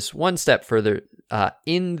took this one step further,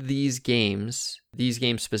 in these games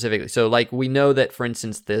specifically, so like we know that, for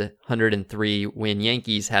instance, the 103 win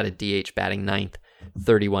Yankees had a DH batting ninth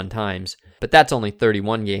 31 times, but that's only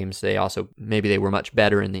 31 games. Maybe they were much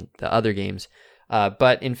better in the other games.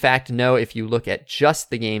 But in fact, no, if you look at just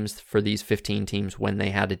the games for these 15 teams when they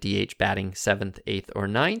had a DH batting 7th, 8th, or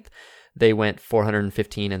 9th, they went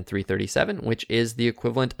 415 and 337, which is the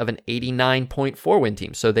equivalent of an 89.4 win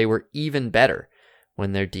team. So they were even better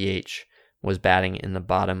when their DH was batting in the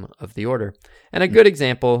bottom of the order. And a good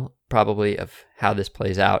example probably of how this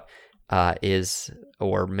plays out is,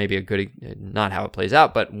 or maybe a good, not how it plays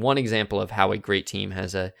out, but one example of how a great team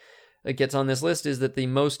gets on this list is that the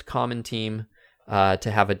most common team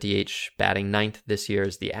to have a DH batting ninth this year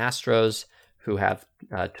is the Astros, who have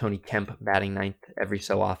Tony Kemp batting ninth every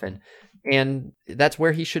so often. And that's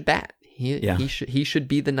where he should bat. He should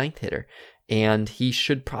be the ninth hitter. And he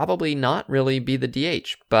should probably not really be the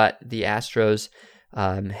DH, but the Astros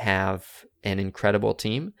have an incredible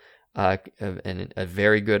team, and a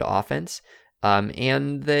very good offense,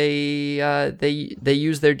 and they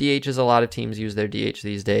use their DH as a lot of teams use their DH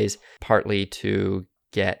these days, partly to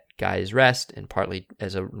get guys rest and partly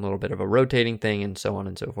as a little bit of a rotating thing, and so on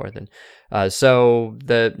and so forth. And so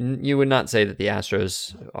you would not say that the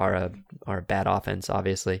Astros are a bad offense,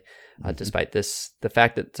 obviously, despite the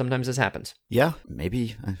fact that sometimes this happens. Yeah,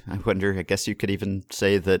 maybe. I wonder, I guess you could even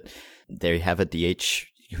say that they have a DH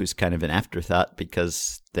who's kind of an afterthought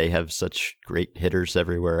because they have such great hitters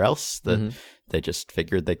everywhere else that they just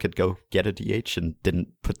figured they could go get a DH and didn't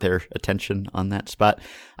put their attention on that spot.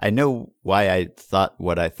 I know why I thought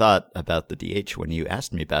what I thought about the DH when you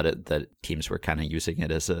asked me about it, that teams were kind of using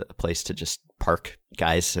it as a place to just park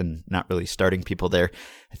guys and not really starting people there.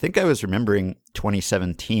 I think I was remembering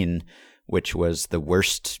 2017, which was the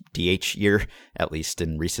worst DH year, at least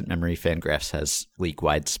in recent memory. Fangraphs has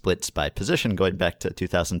league-wide splits by position going back to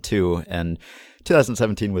 2002, and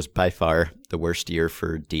 2017 was by far the worst year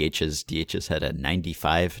for DHs. DHs had a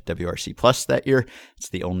 95 WRC plus that year. It's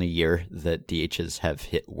the only year that DHs have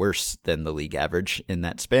hit worse than the league average in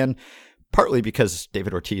that span, partly because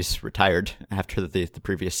David Ortiz retired after the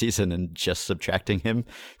previous season, and just subtracting him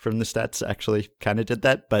from the stats actually kind of did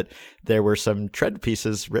that. But there were some trend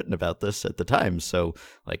pieces written about this at the time. So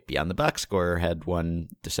like Beyond the Box Score had one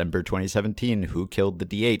December 2017, Who Killed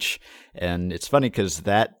the DH? And it's funny because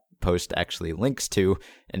that post actually links to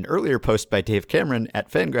an earlier post by Dave Cameron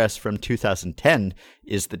at Fangraphs from 2010,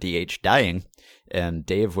 Is the DH Dying? And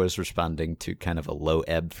Dave was responding to kind of a low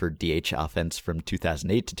ebb for DH offense from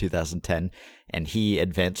 2008 to 2010. And he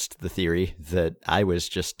advanced the theory that I was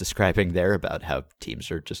just describing there about how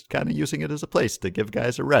teams are just kind of using it as a place to give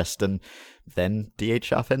guys a rest. And then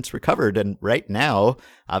DH offense recovered. And right now,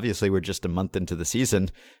 obviously, we're just a month into the season,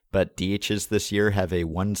 but DHs this year have a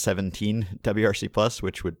 117 WRC plus,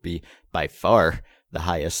 which would be by far the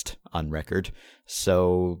highest on record.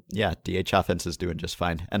 So yeah, DH offense is doing just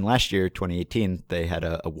fine. And last year, 2018, they had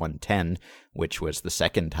a 110, which was the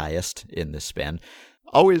second highest in this span.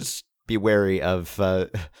 Always be wary of,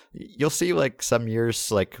 you'll see like some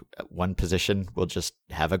years, like one position will just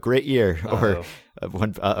have a great year, or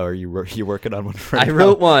are you working on one? I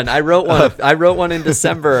wrote one. I wrote one in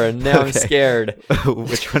December, and now I'm scared.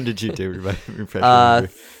 Which one did you do?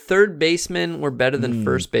 Third baseman were better than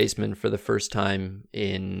first baseman for the first time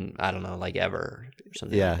in, I don't know, like ever or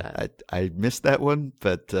something like that. I missed that one,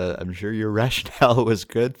 but I'm sure your rationale was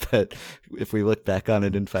good. But if we look back on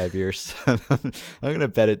it in 5 years, I'm going to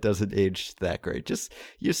bet it doesn't age that great. Just,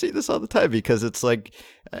 you see this all the time because it's like,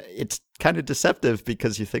 it's kind of deceptive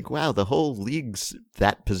because you think, wow, the whole league's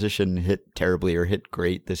that position hit terribly or hit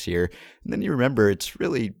great this year. And then you remember it's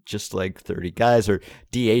really just like 30 guys, or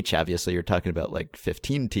DH, obviously you're talking about like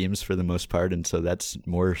 15 teams for the most part. And so that's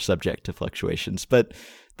more subject to fluctuations, but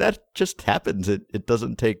that just happens. It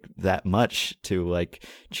doesn't take that much to like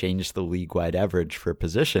change the league-wide average for a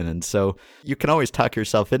position. And so you can always talk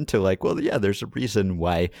yourself into like, well, yeah, there's a reason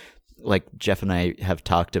why. Like Jeff and I have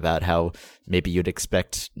talked about how maybe you'd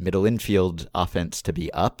expect middle infield offense to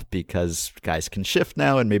be up because guys can shift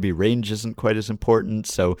now and maybe range isn't quite as important.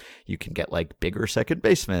 So you can get like bigger second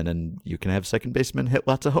basemen and you can have second basemen hit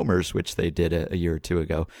lots of homers, which they did a year or two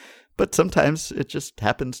ago. But sometimes it just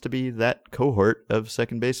happens to be that cohort of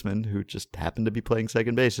second basemen who just happen to be playing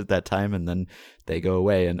second base at that time, and then they go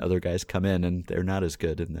away and other guys come in and they're not as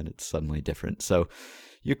good, and then it's suddenly different. So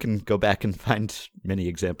you can go back and find many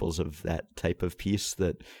examples of that type of piece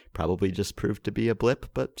that probably just proved to be a blip,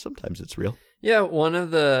 but sometimes it's real. Yeah, one of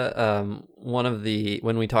the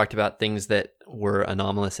when we talked about things that were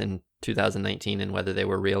anomalous in 2019 and whether they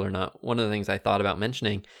were real or not, one of the things I thought about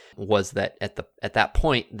mentioning was that at that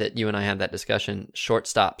point that you and I had that discussion,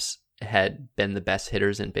 shortstops had been the best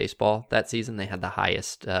hitters in baseball that season. They had the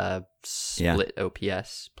highest split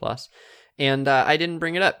OPS plus. And I didn't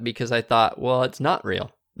bring it up because I thought, well, it's not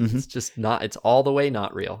real. Mm-hmm. It's just not. It's all the way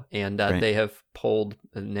not real. And right. They have pulled.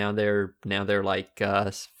 Now they're like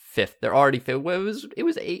fifth. They're already fifth. Well, it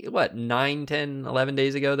was 9, 10, 11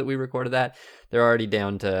 days ago that we recorded that. They're already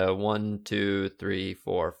down to 1, 2, 3,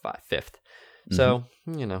 4, 5, fifth. So,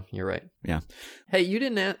 you're right. Yeah. Hey, you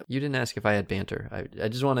didn't ask if I had banter. I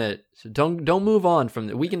just want to don't move on from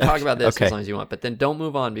we can talk about this Okay. as long as you want, but then don't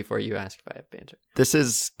move on before you ask if I have banter. This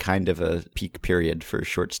is kind of a peak period for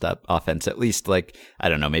shortstop offense. At least, like, I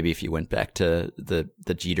don't know, maybe if you went back to the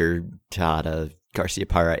Jeter, Tejada,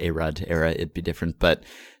 Garciaparra, A-Rod era, it'd be different. But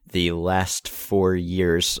the last 4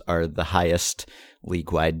 years are the highest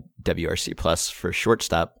league-wide WRC plus for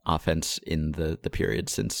shortstop offense in the period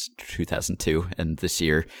since 2002. And this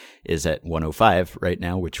year is at 105 right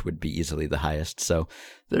now, which would be easily the highest. So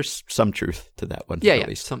there's some truth to that one. Yeah, at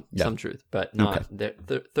least. some truth, but not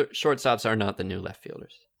the shortstops are not the new left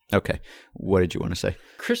fielders. Okay. What did you want to say?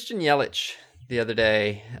 Christian Yelich the other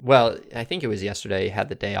day, well, I think it was yesterday, had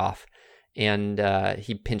the day off. And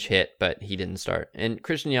he pinch hit, but he didn't start. And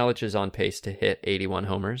Christian Yelich is on pace to hit 81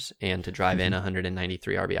 homers and to drive in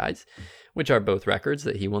 193 RBIs, which are both records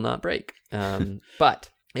that he will not break.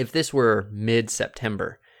 But if this were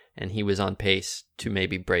mid-September and he was on pace to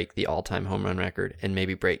maybe break the all-time home run record and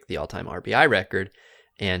maybe break the all-time RBI record,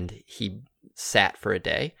 and he sat for a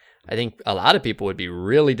day, I think a lot of people would be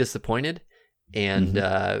really disappointed. And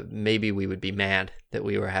maybe we would be mad that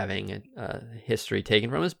we were having history taken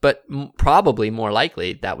from us, but probably more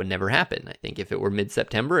likely that would never happen. I think if it were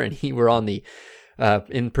mid-September and he were on the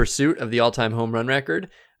in pursuit of the all-time home run record,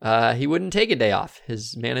 he wouldn't take a day off.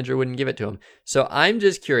 His manager wouldn't give it to him. So I'm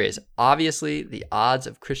just curious. Obviously, the odds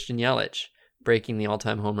of Christian Yelich breaking the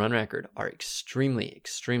all-time home run record are extremely,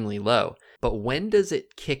 extremely low. But when does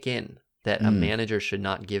it kick in that a manager should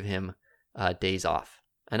not give him days off?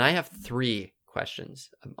 And I have 3 questions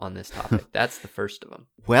on this topic. That's the first of them.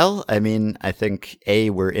 Well, I mean, I think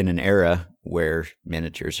we're in an era where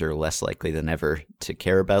managers are less likely than ever to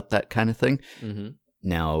care about that kind of thing.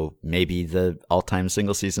 Now, maybe the all-time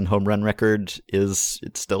single-season home run record it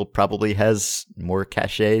still probably has more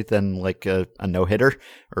cachet than like a no-hitter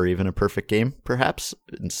or even a perfect game, perhaps.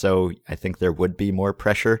 And so I think there would be more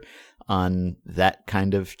pressure on that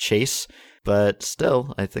kind of chase. But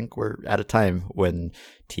still, I think we're at a time when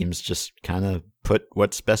teams just kind of put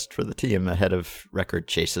what's best for the team ahead of record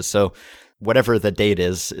chases. So whatever the date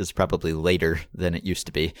is probably later than it used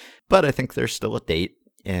to be. But I think there's still a date.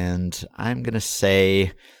 And I'm going to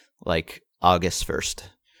say like August 1st.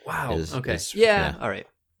 Wow. Okay. Yeah. All right.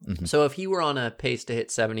 So if he were on a pace to hit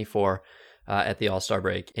 74 at the All-Star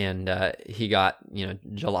break and he got,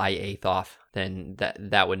 July 8th off, then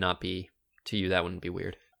that would not be, to you, that wouldn't be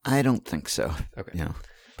weird. I don't think so. Okay.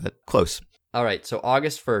 But close. All right. So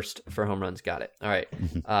August 1st for home runs. Got it. All right.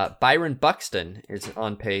 Byron Buxton is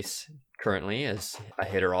on pace currently, as a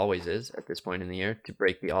hitter always is at this point in the year, to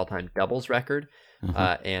break the all-time doubles record.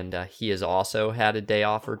 And he has also had a day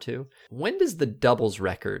off or two. When does the doubles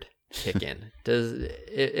record kick in?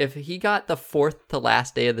 If he got the 4th to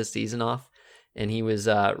last day of the season off and he was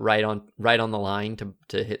right on the line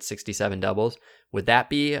to hit 67 doubles, would that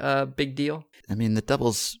be a big deal? I mean, the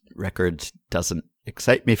doubles record doesn't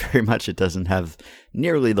excite me very much. It doesn't have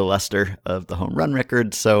nearly the luster of the home run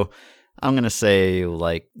record. So I'm going to say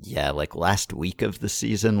like last week of the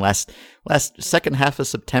season, last second half of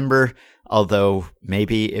September. Although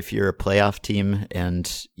maybe if you're a playoff team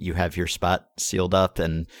and you have your spot sealed up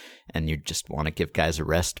and you just want to give guys a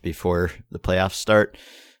rest before the playoffs start,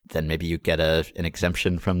 then maybe you get an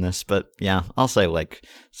exemption from this. But yeah, I'll say like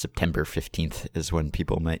September 15th is when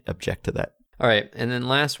people might object to that. All right. And then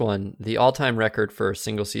last one, the all-time record for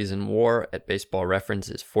single season WAR at Baseball Reference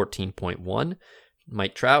is 14.1.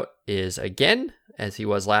 Mike Trout is again, as he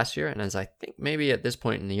was last year, and as I think maybe at this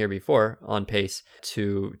point in the year before, on pace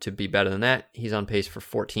to be better than that. He's on pace for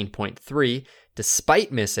 14.3,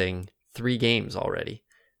 despite missing 3 games already,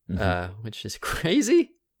 which is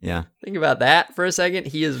crazy. Yeah. Think about that for a second.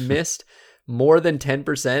 He has missed more than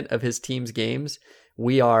 10% of his team's games.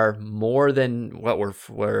 We are more than what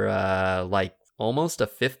we're like almost a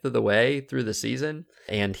fifth of the way through the season,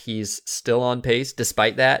 and he's still on pace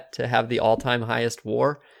despite that to have the all-time highest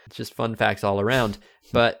WAR. It's just fun facts all around.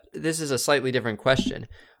 But this is a slightly different question.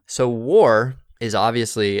 So WAR is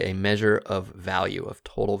obviously a measure of value, of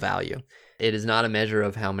total value. It is not a measure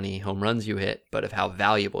of how many home runs you hit, but of how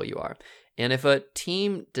valuable you are. And if a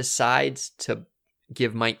team decides to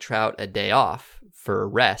give Mike Trout a day off for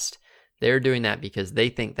rest, they're doing that because they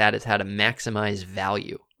think that is how to maximize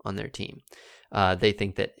value on their team. They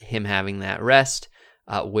think that him having that rest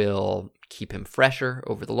will keep him fresher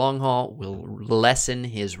over the long haul, will lessen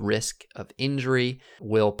his risk of injury,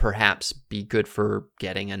 will perhaps be good for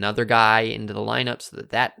getting another guy into the lineup so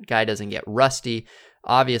that guy doesn't get rusty.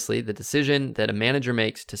 obviously the decision that a manager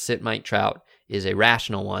makes to sit Mike Trout is a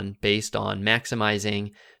rational one based on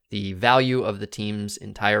maximizing the value of the team's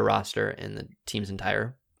entire roster and the team's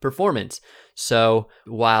entire performance. So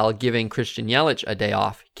while giving Christian Yelich a day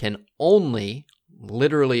off can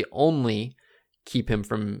literally only keep him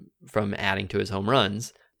from adding to his home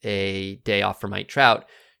runs, a day off for Mike Trout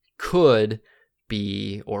could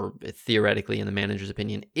be, or theoretically in the manager's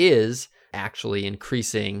opinion, is actually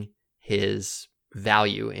increasing his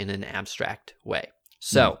value in an abstract way.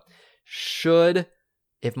 So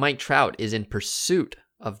if Mike Trout is in pursuit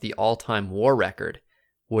of the all-time WAR record,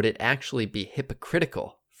 would it actually be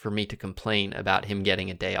hypocritical for me to complain about him getting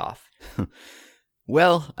a day off?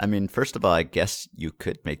 Well, I mean, first of all, I guess you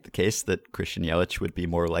could make the case that Christian Yelich would be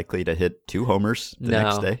more likely to hit 2 homers the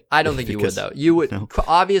next day. I don't think you would, though. You would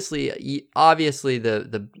obviously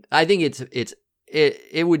the I think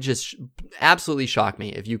it would just absolutely shock me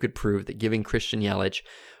if you could prove that giving Christian Yelich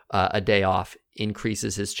a day off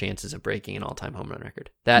increases his chances of breaking an all-time home run record.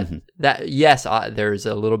 Yes, there's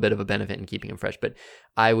a little bit of a benefit in keeping him fresh, but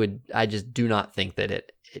I just do not think that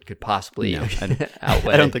it could possibly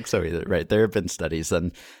outweigh. I don't think so either. Right. There have been studies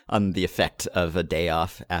on the effect of a day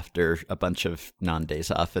off after a bunch of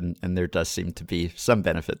non-days off, and there does seem to be some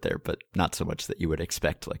benefit there, but not so much that you would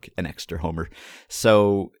expect like an extra homer.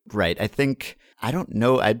 So, right. I don't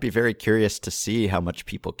know. I'd be very curious to see how much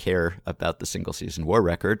people care about the single season WAR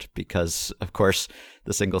record because, of course,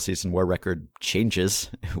 the single season WAR record changes,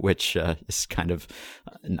 which is kind of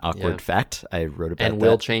an awkward fact. I wrote about that. And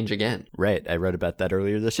will change again. Right. I wrote about that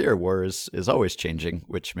earlier this year. WAR is always changing,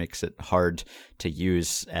 which makes it hard to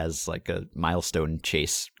use as like a milestone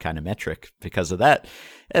chase kind of metric because of that.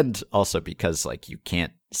 And also because like you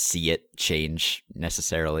can't see it change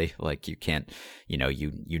necessarily. Like you can't,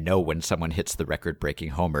 you know when someone hits the record breaking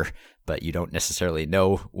homer, but you don't necessarily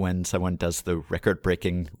know when someone does the record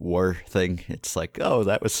breaking WAR thing. It's like, oh,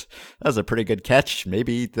 that was a pretty good catch.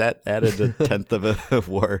 Maybe that added a tenth of a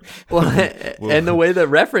WAR. Well, and the way the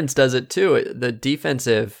reference does it too, the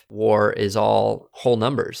defensive WAR is all whole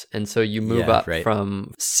numbers. And so you move up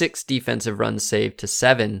from 6 defensive runs saved to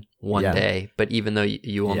 7 one day, but even though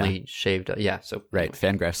you only shaved, so right.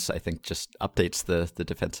 Fangraphs, I think, just updates the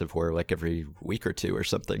defensive WAR like every week or two or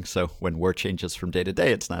something. So when WAR changes from day to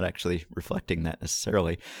day, it's not actually reflecting that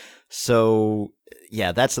necessarily. So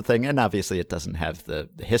yeah, that's the thing. And obviously it doesn't have the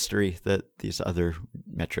history that these other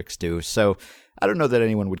metrics do. So I don't know that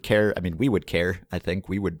anyone would care. I mean, we would care. I think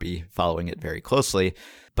we would be following it very closely,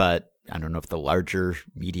 but I don't know if the larger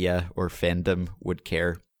media or fandom would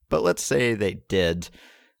care. But let's say they did.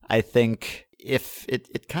 I think if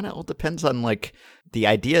it kind of all depends on like the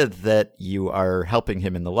idea that you are helping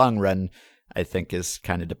him in the long run, I think is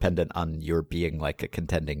kind of dependent on your being like a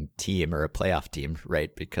contending team or a playoff team,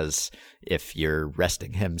 right? Because if you're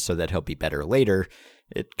resting him so that he'll be better later,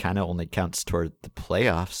 it kind of only counts toward the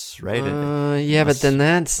playoffs, right? But then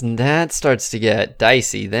that starts to get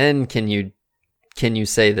dicey. Then can you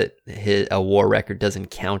say that a WAR record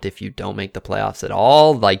doesn't count if you don't make the playoffs at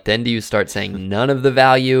all? Like, then do you start saying none of the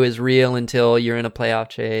value is real until you're in a playoff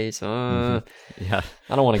chase? I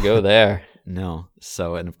don't want to go there. No.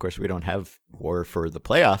 So, and of course, we don't have WAR for the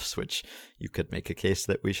playoffs, which you could make a case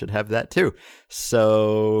that we should have that too.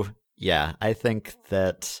 So, yeah, I think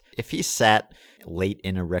that if he sat late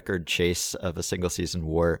in a record chase of a single season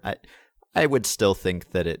WAR, I would still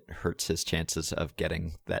think that it hurts his chances of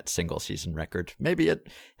getting that single season record. Maybe it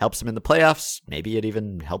helps him in the playoffs. Maybe it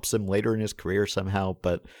even helps him later in his career somehow.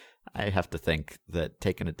 But I have to think that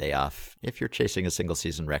taking a day off, if you're chasing a single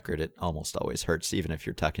season record, it almost always hurts, even if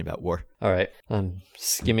you're talking about WAR. All right. I'm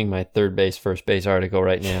skimming my third base, first base article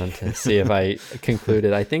right now to see if I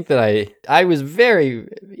concluded. I think that I was very,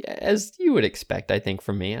 as you would expect, I think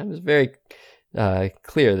from me, I was very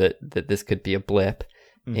clear that this could be a blip.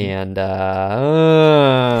 Mm-hmm. And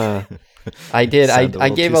I did. I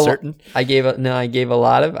gave a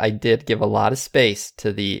lot of space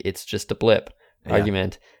to the "it's just a blip"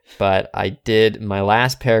 argument, but I did. My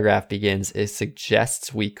last paragraph begins. It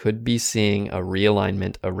suggests we could be seeing a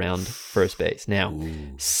realignment around first base. Now,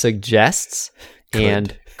 suggests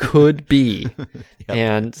and could be,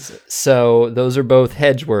 and so those are both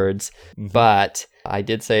hedge words. Mm-hmm. But I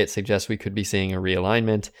did say it suggests we could be seeing a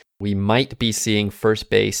realignment. We might be seeing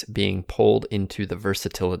first base being pulled into the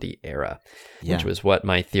versatility era, which was what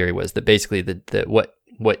my theory was. That basically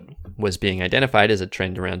what was being identified as a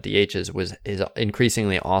trend around DHs is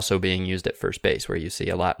increasingly also being used at first base, where you see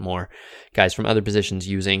a lot more guys from other positions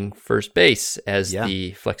using first base as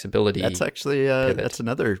the flexibility. That's actually that's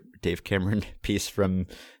another Dave Cameron piece from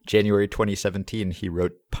January 2017. He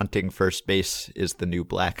wrote, "Punting first base is the new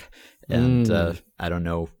black." And I don't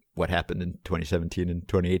know what happened in 2017 and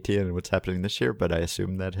 2018 and what's happening this year, but I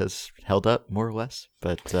assume that has held up more or less.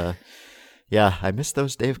 But yeah, I miss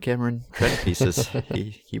those Dave Cameron credit pieces.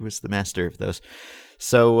 He was the master of those.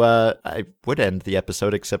 So I would end the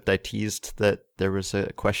episode, except I teased that there was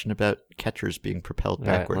a question about catchers being propelled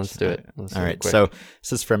backwards. All right, let's do it. All right, so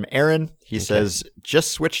this is from Aaron. He says,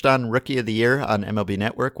 just switched on Rookie of the Year on MLB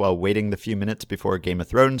Network while waiting the few minutes before Game of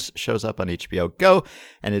Thrones shows up on HBO Go,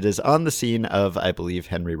 and it is on the scene of, I believe,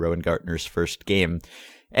 Henry Rowengartner's first game.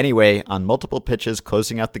 Anyway, on multiple pitches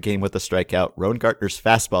closing out the game with a strikeout, Rowengartner's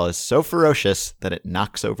fastball is so ferocious that it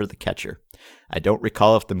knocks over the catcher. I don't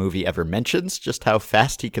recall if the movie ever mentions just how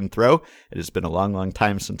fast he can throw. It has been a long, long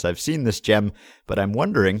time since I've seen this gem, but I'm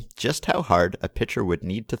wondering just how hard a pitcher would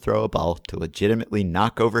need to throw a ball to legitimately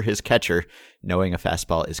knock over his catcher, knowing a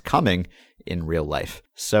fastball is coming in real life.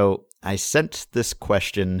 So I sent this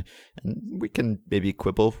question, and we can maybe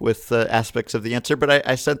quibble with aspects of the answer, but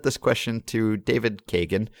I sent this question to David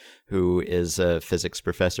Kagan, who is a physics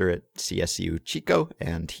professor at CSU Chico,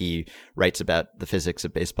 and he writes about the physics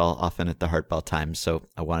of baseball often at the Hardball Times, so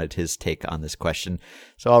I wanted his take on this question.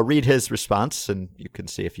 So I'll read his response, and you can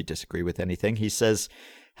see if you disagree with anything. He says,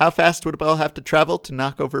 how fast would a ball have to travel to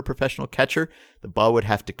knock over a professional catcher? The ball would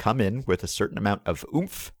have to come in with a certain amount of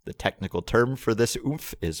oomph. The technical term for this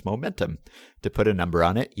oomph is momentum. To put a number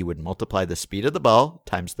on it, you would multiply the speed of the ball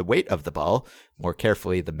times the weight of the ball, more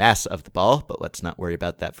carefully the mass of the ball, but let's not worry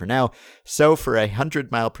about that for now. So for a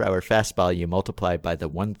 100-mile-per-hour fastball, you multiply by the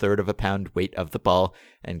 1/3 of a pound weight of the ball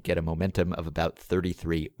and get a momentum of about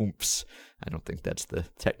 33 oomphs. I don't think that's the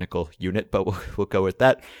technical unit, but we'll go with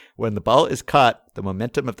that. When the ball is caught, the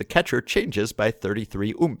momentum of the catcher changes by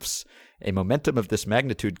 33 oomphs. A momentum of this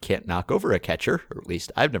magnitude can't knock over a catcher, or at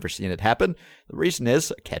least I've never seen it happen. The reason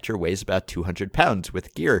is a catcher weighs about 200 pounds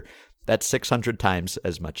with gear. That's 600 times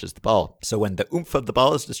as much as the ball. So when the oomph of the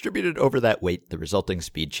ball is distributed over that weight, the resulting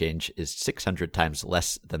speed change is 600 times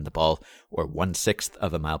less than the ball, or 1/6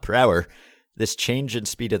 of a mile per hour. This change in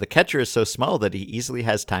speed of the catcher is so small that he easily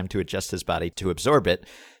has time to adjust his body to absorb it.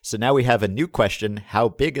 So now we have a new question: how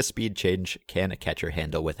big a speed change can a catcher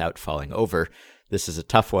handle without falling over? This is a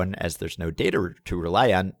tough one as there's no data to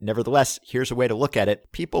rely on. Nevertheless, here's a way to look at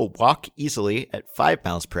it. People walk easily at 5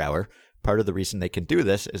 miles per hour. Part of the reason they can do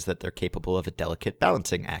this is that they're capable of a delicate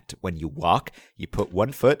balancing act. When you walk, you put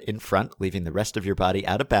one foot in front, leaving the rest of your body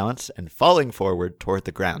out of balance and falling forward toward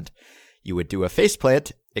the ground. You would do a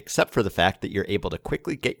faceplant, except for the fact that you're able to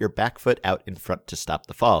quickly get your back foot out in front to stop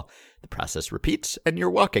the fall. The process repeats, and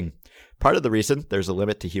you're walking. Part of the reason there's a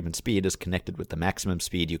limit to human speed is connected with the maximum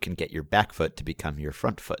speed you can get your back foot to become your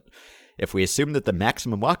front foot. If we assume that the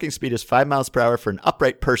maximum walking speed is 5 miles per hour for an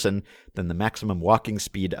upright person, then the maximum walking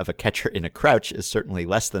speed of a catcher in a crouch is certainly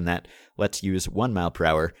less than that. Let's use 1 mile per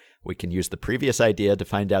hour. We can use the previous idea to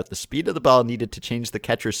find out the speed of the ball needed to change the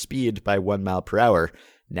catcher's speed by 1 mile per hour.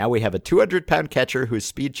 Now we have a 200-pound catcher whose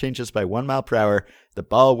speed changes by 1 mile per hour. The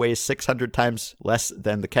ball weighs 600 times less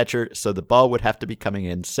than the catcher, so the ball would have to be coming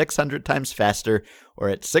in 600 times faster, or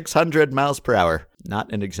at 600 miles per hour.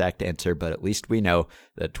 Not an exact answer, but at least we know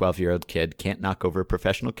that a 12-year-old kid can't knock over a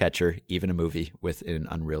professional catcher, even a movie with an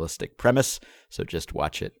unrealistic premise. So just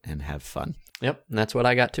watch it and have fun. Yep, and that's what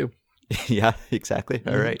I got too. Yeah, exactly.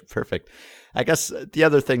 All right, perfect. I guess the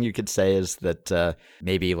other thing you could say is that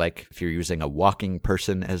maybe like if you're using a walking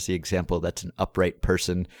person as the example, that's an upright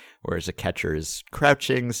person, whereas a catcher is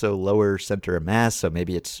crouching, so lower center of mass, so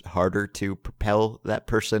maybe it's harder to propel that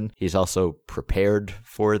person. He's also prepared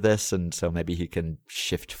for this, and so maybe he can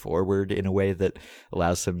shift forward in a way that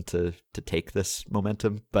allows him to take this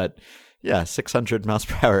momentum. But yeah, 600 miles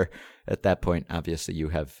per hour at that point, obviously you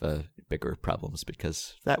have bigger problems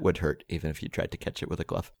because that would hurt even if you tried to catch it with a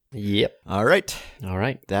glove. Yep. All right.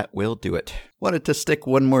 That will do it. Wanted to stick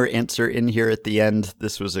one more answer in here at the end.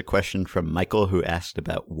 This was a question from Michael who asked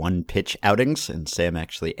about one-pitch outings, and Sam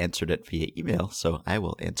actually answered it via email, so I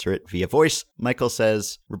will answer it via voice. Michael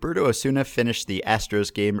says, Roberto Osuna finished the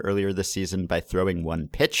Astros game earlier this season by throwing one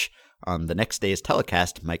pitch. On the next day's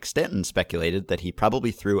telecast, Mike Stanton speculated that he probably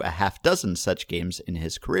threw a half-dozen such games in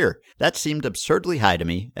his career. That seemed absurdly high to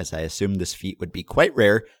me, as I assumed this feat would be quite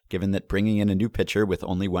rare, given that bringing in a new pitcher with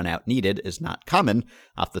only one out needed is not common.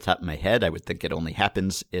 Off the top of my head, I would think it only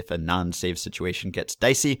happens if a non-save situation gets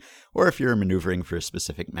dicey, or if you're maneuvering for a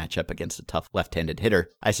specific matchup against a tough left-handed hitter.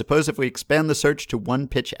 I suppose if we expand the search to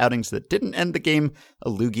one-pitch outings that didn't end the game, a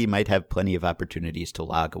loogie might have plenty of opportunities to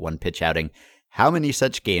log a one-pitch outing. How many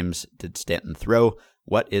such games did Stanton throw?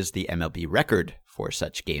 What is the MLB record for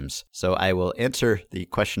such games. So I will answer the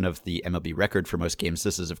question of the MLB record for most games.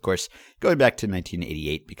 This is, of course, going back to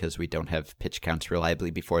 1988 because we don't have pitch counts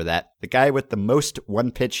reliably before that. The guy with the most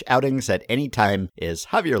one-pitch outings at any time is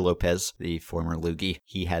Javier Lopez, the former loogie.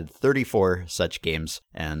 He had 34 such games,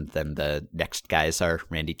 and then the next guys are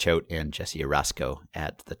Randy Choate and Jesse Orosco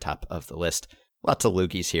at the top of the list. Lots of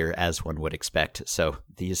loogies here, as one would expect, so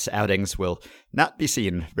these outings will not be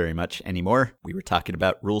seen very much anymore. We were talking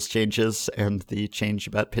about rules changes and the change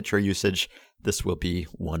about pitcher usage. This will be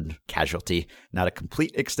one casualty. Not a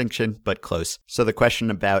complete extinction, but close. So the question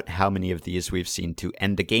about how many of these we've seen to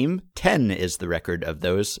end a game, 10 is the record of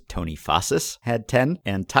those. Tony Fossis had 10,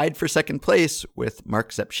 and tied for second place with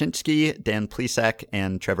Mark Zepchinski, Dan Plesac,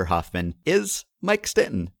 and Trevor Hoffman is Mike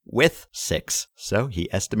Stanton with 6. So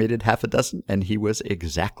he estimated half a dozen, and he was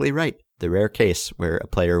exactly right. The rare case where a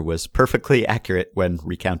player was perfectly accurate when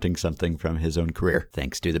recounting something from his own career.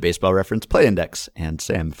 Thanks to the Baseball Reference Play Index and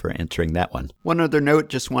Sam for answering that one. One other note,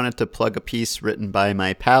 just wanted to plug a piece written by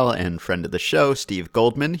my pal and friend of the show, Steve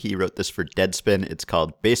Goldman. He wrote this for Deadspin. It's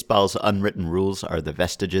called Baseball's Unwritten Rules Are the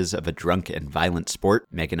Vestiges of a Drunk and Violent Sport.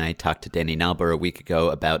 Meg and I talked to Danny Nalber a week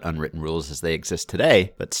ago about unwritten rules as they exist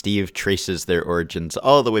today, but Steve traces their origins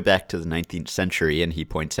all the way back to the 19th century, and he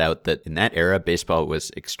points out that in that era, baseball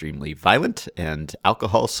was extremely violent and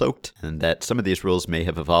alcohol-soaked, and that some of these rules may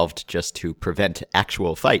have evolved just to prevent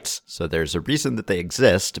actual fights. So there's a reason that they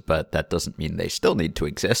exist, but that doesn't mean they still need to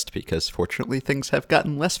exist, because fortunately things have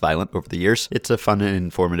gotten less violent over the years. It's a fun and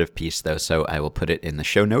informative piece, though, so I will put it in the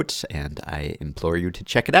show notes, and I implore you to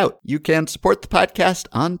check it out. You can support the podcast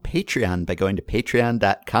on Patreon by going to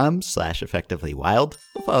patreon.com/effectivelywild.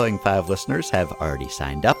 The following 5 listeners have already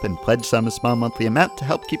signed up and pledged some a small monthly amount to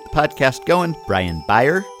help keep the podcast going. Brian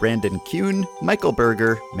Byer, Brandon Kuhn, Michael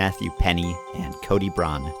Berger, Matthew Penny, and Cody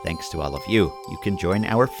Braun. Thanks to all of you. You can join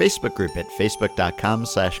our Facebook group at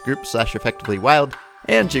facebook.com/group/effectivelywild.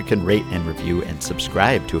 And you can rate and review and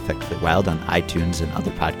subscribe to Effectively Wild on iTunes and other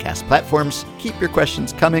podcast platforms. Keep your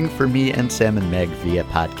questions coming for me and Sam and Meg via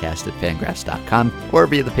podcast@fangraphs.com or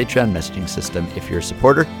via the Patreon messaging system if you're a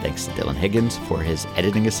supporter. Thanks to Dylan Higgins for his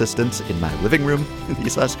editing assistance in my living room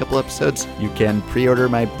these last couple episodes. You can pre-order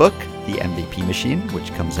my book, The MVP Machine,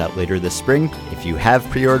 which comes out later this spring. If you have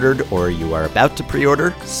pre-ordered or you are about to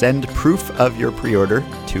pre-order, send proof of your pre-order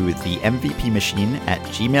to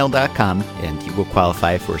themvpmachine@gmail.com and you will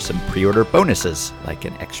qualify for some pre-order bonuses, like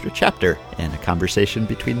an extra chapter and a conversation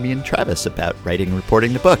between me and Travis about writing and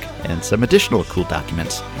reporting the book, and some additional cool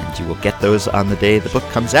documents. And you will get those on the day the book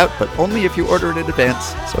comes out, but only if you order it in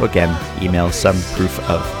advance. So again, email some proof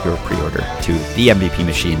of your pre-order to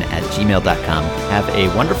themvpmachine@gmail.com. Have a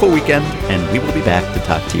wonderful weekend, and we will be back to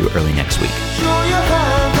talk to you early next week. Show your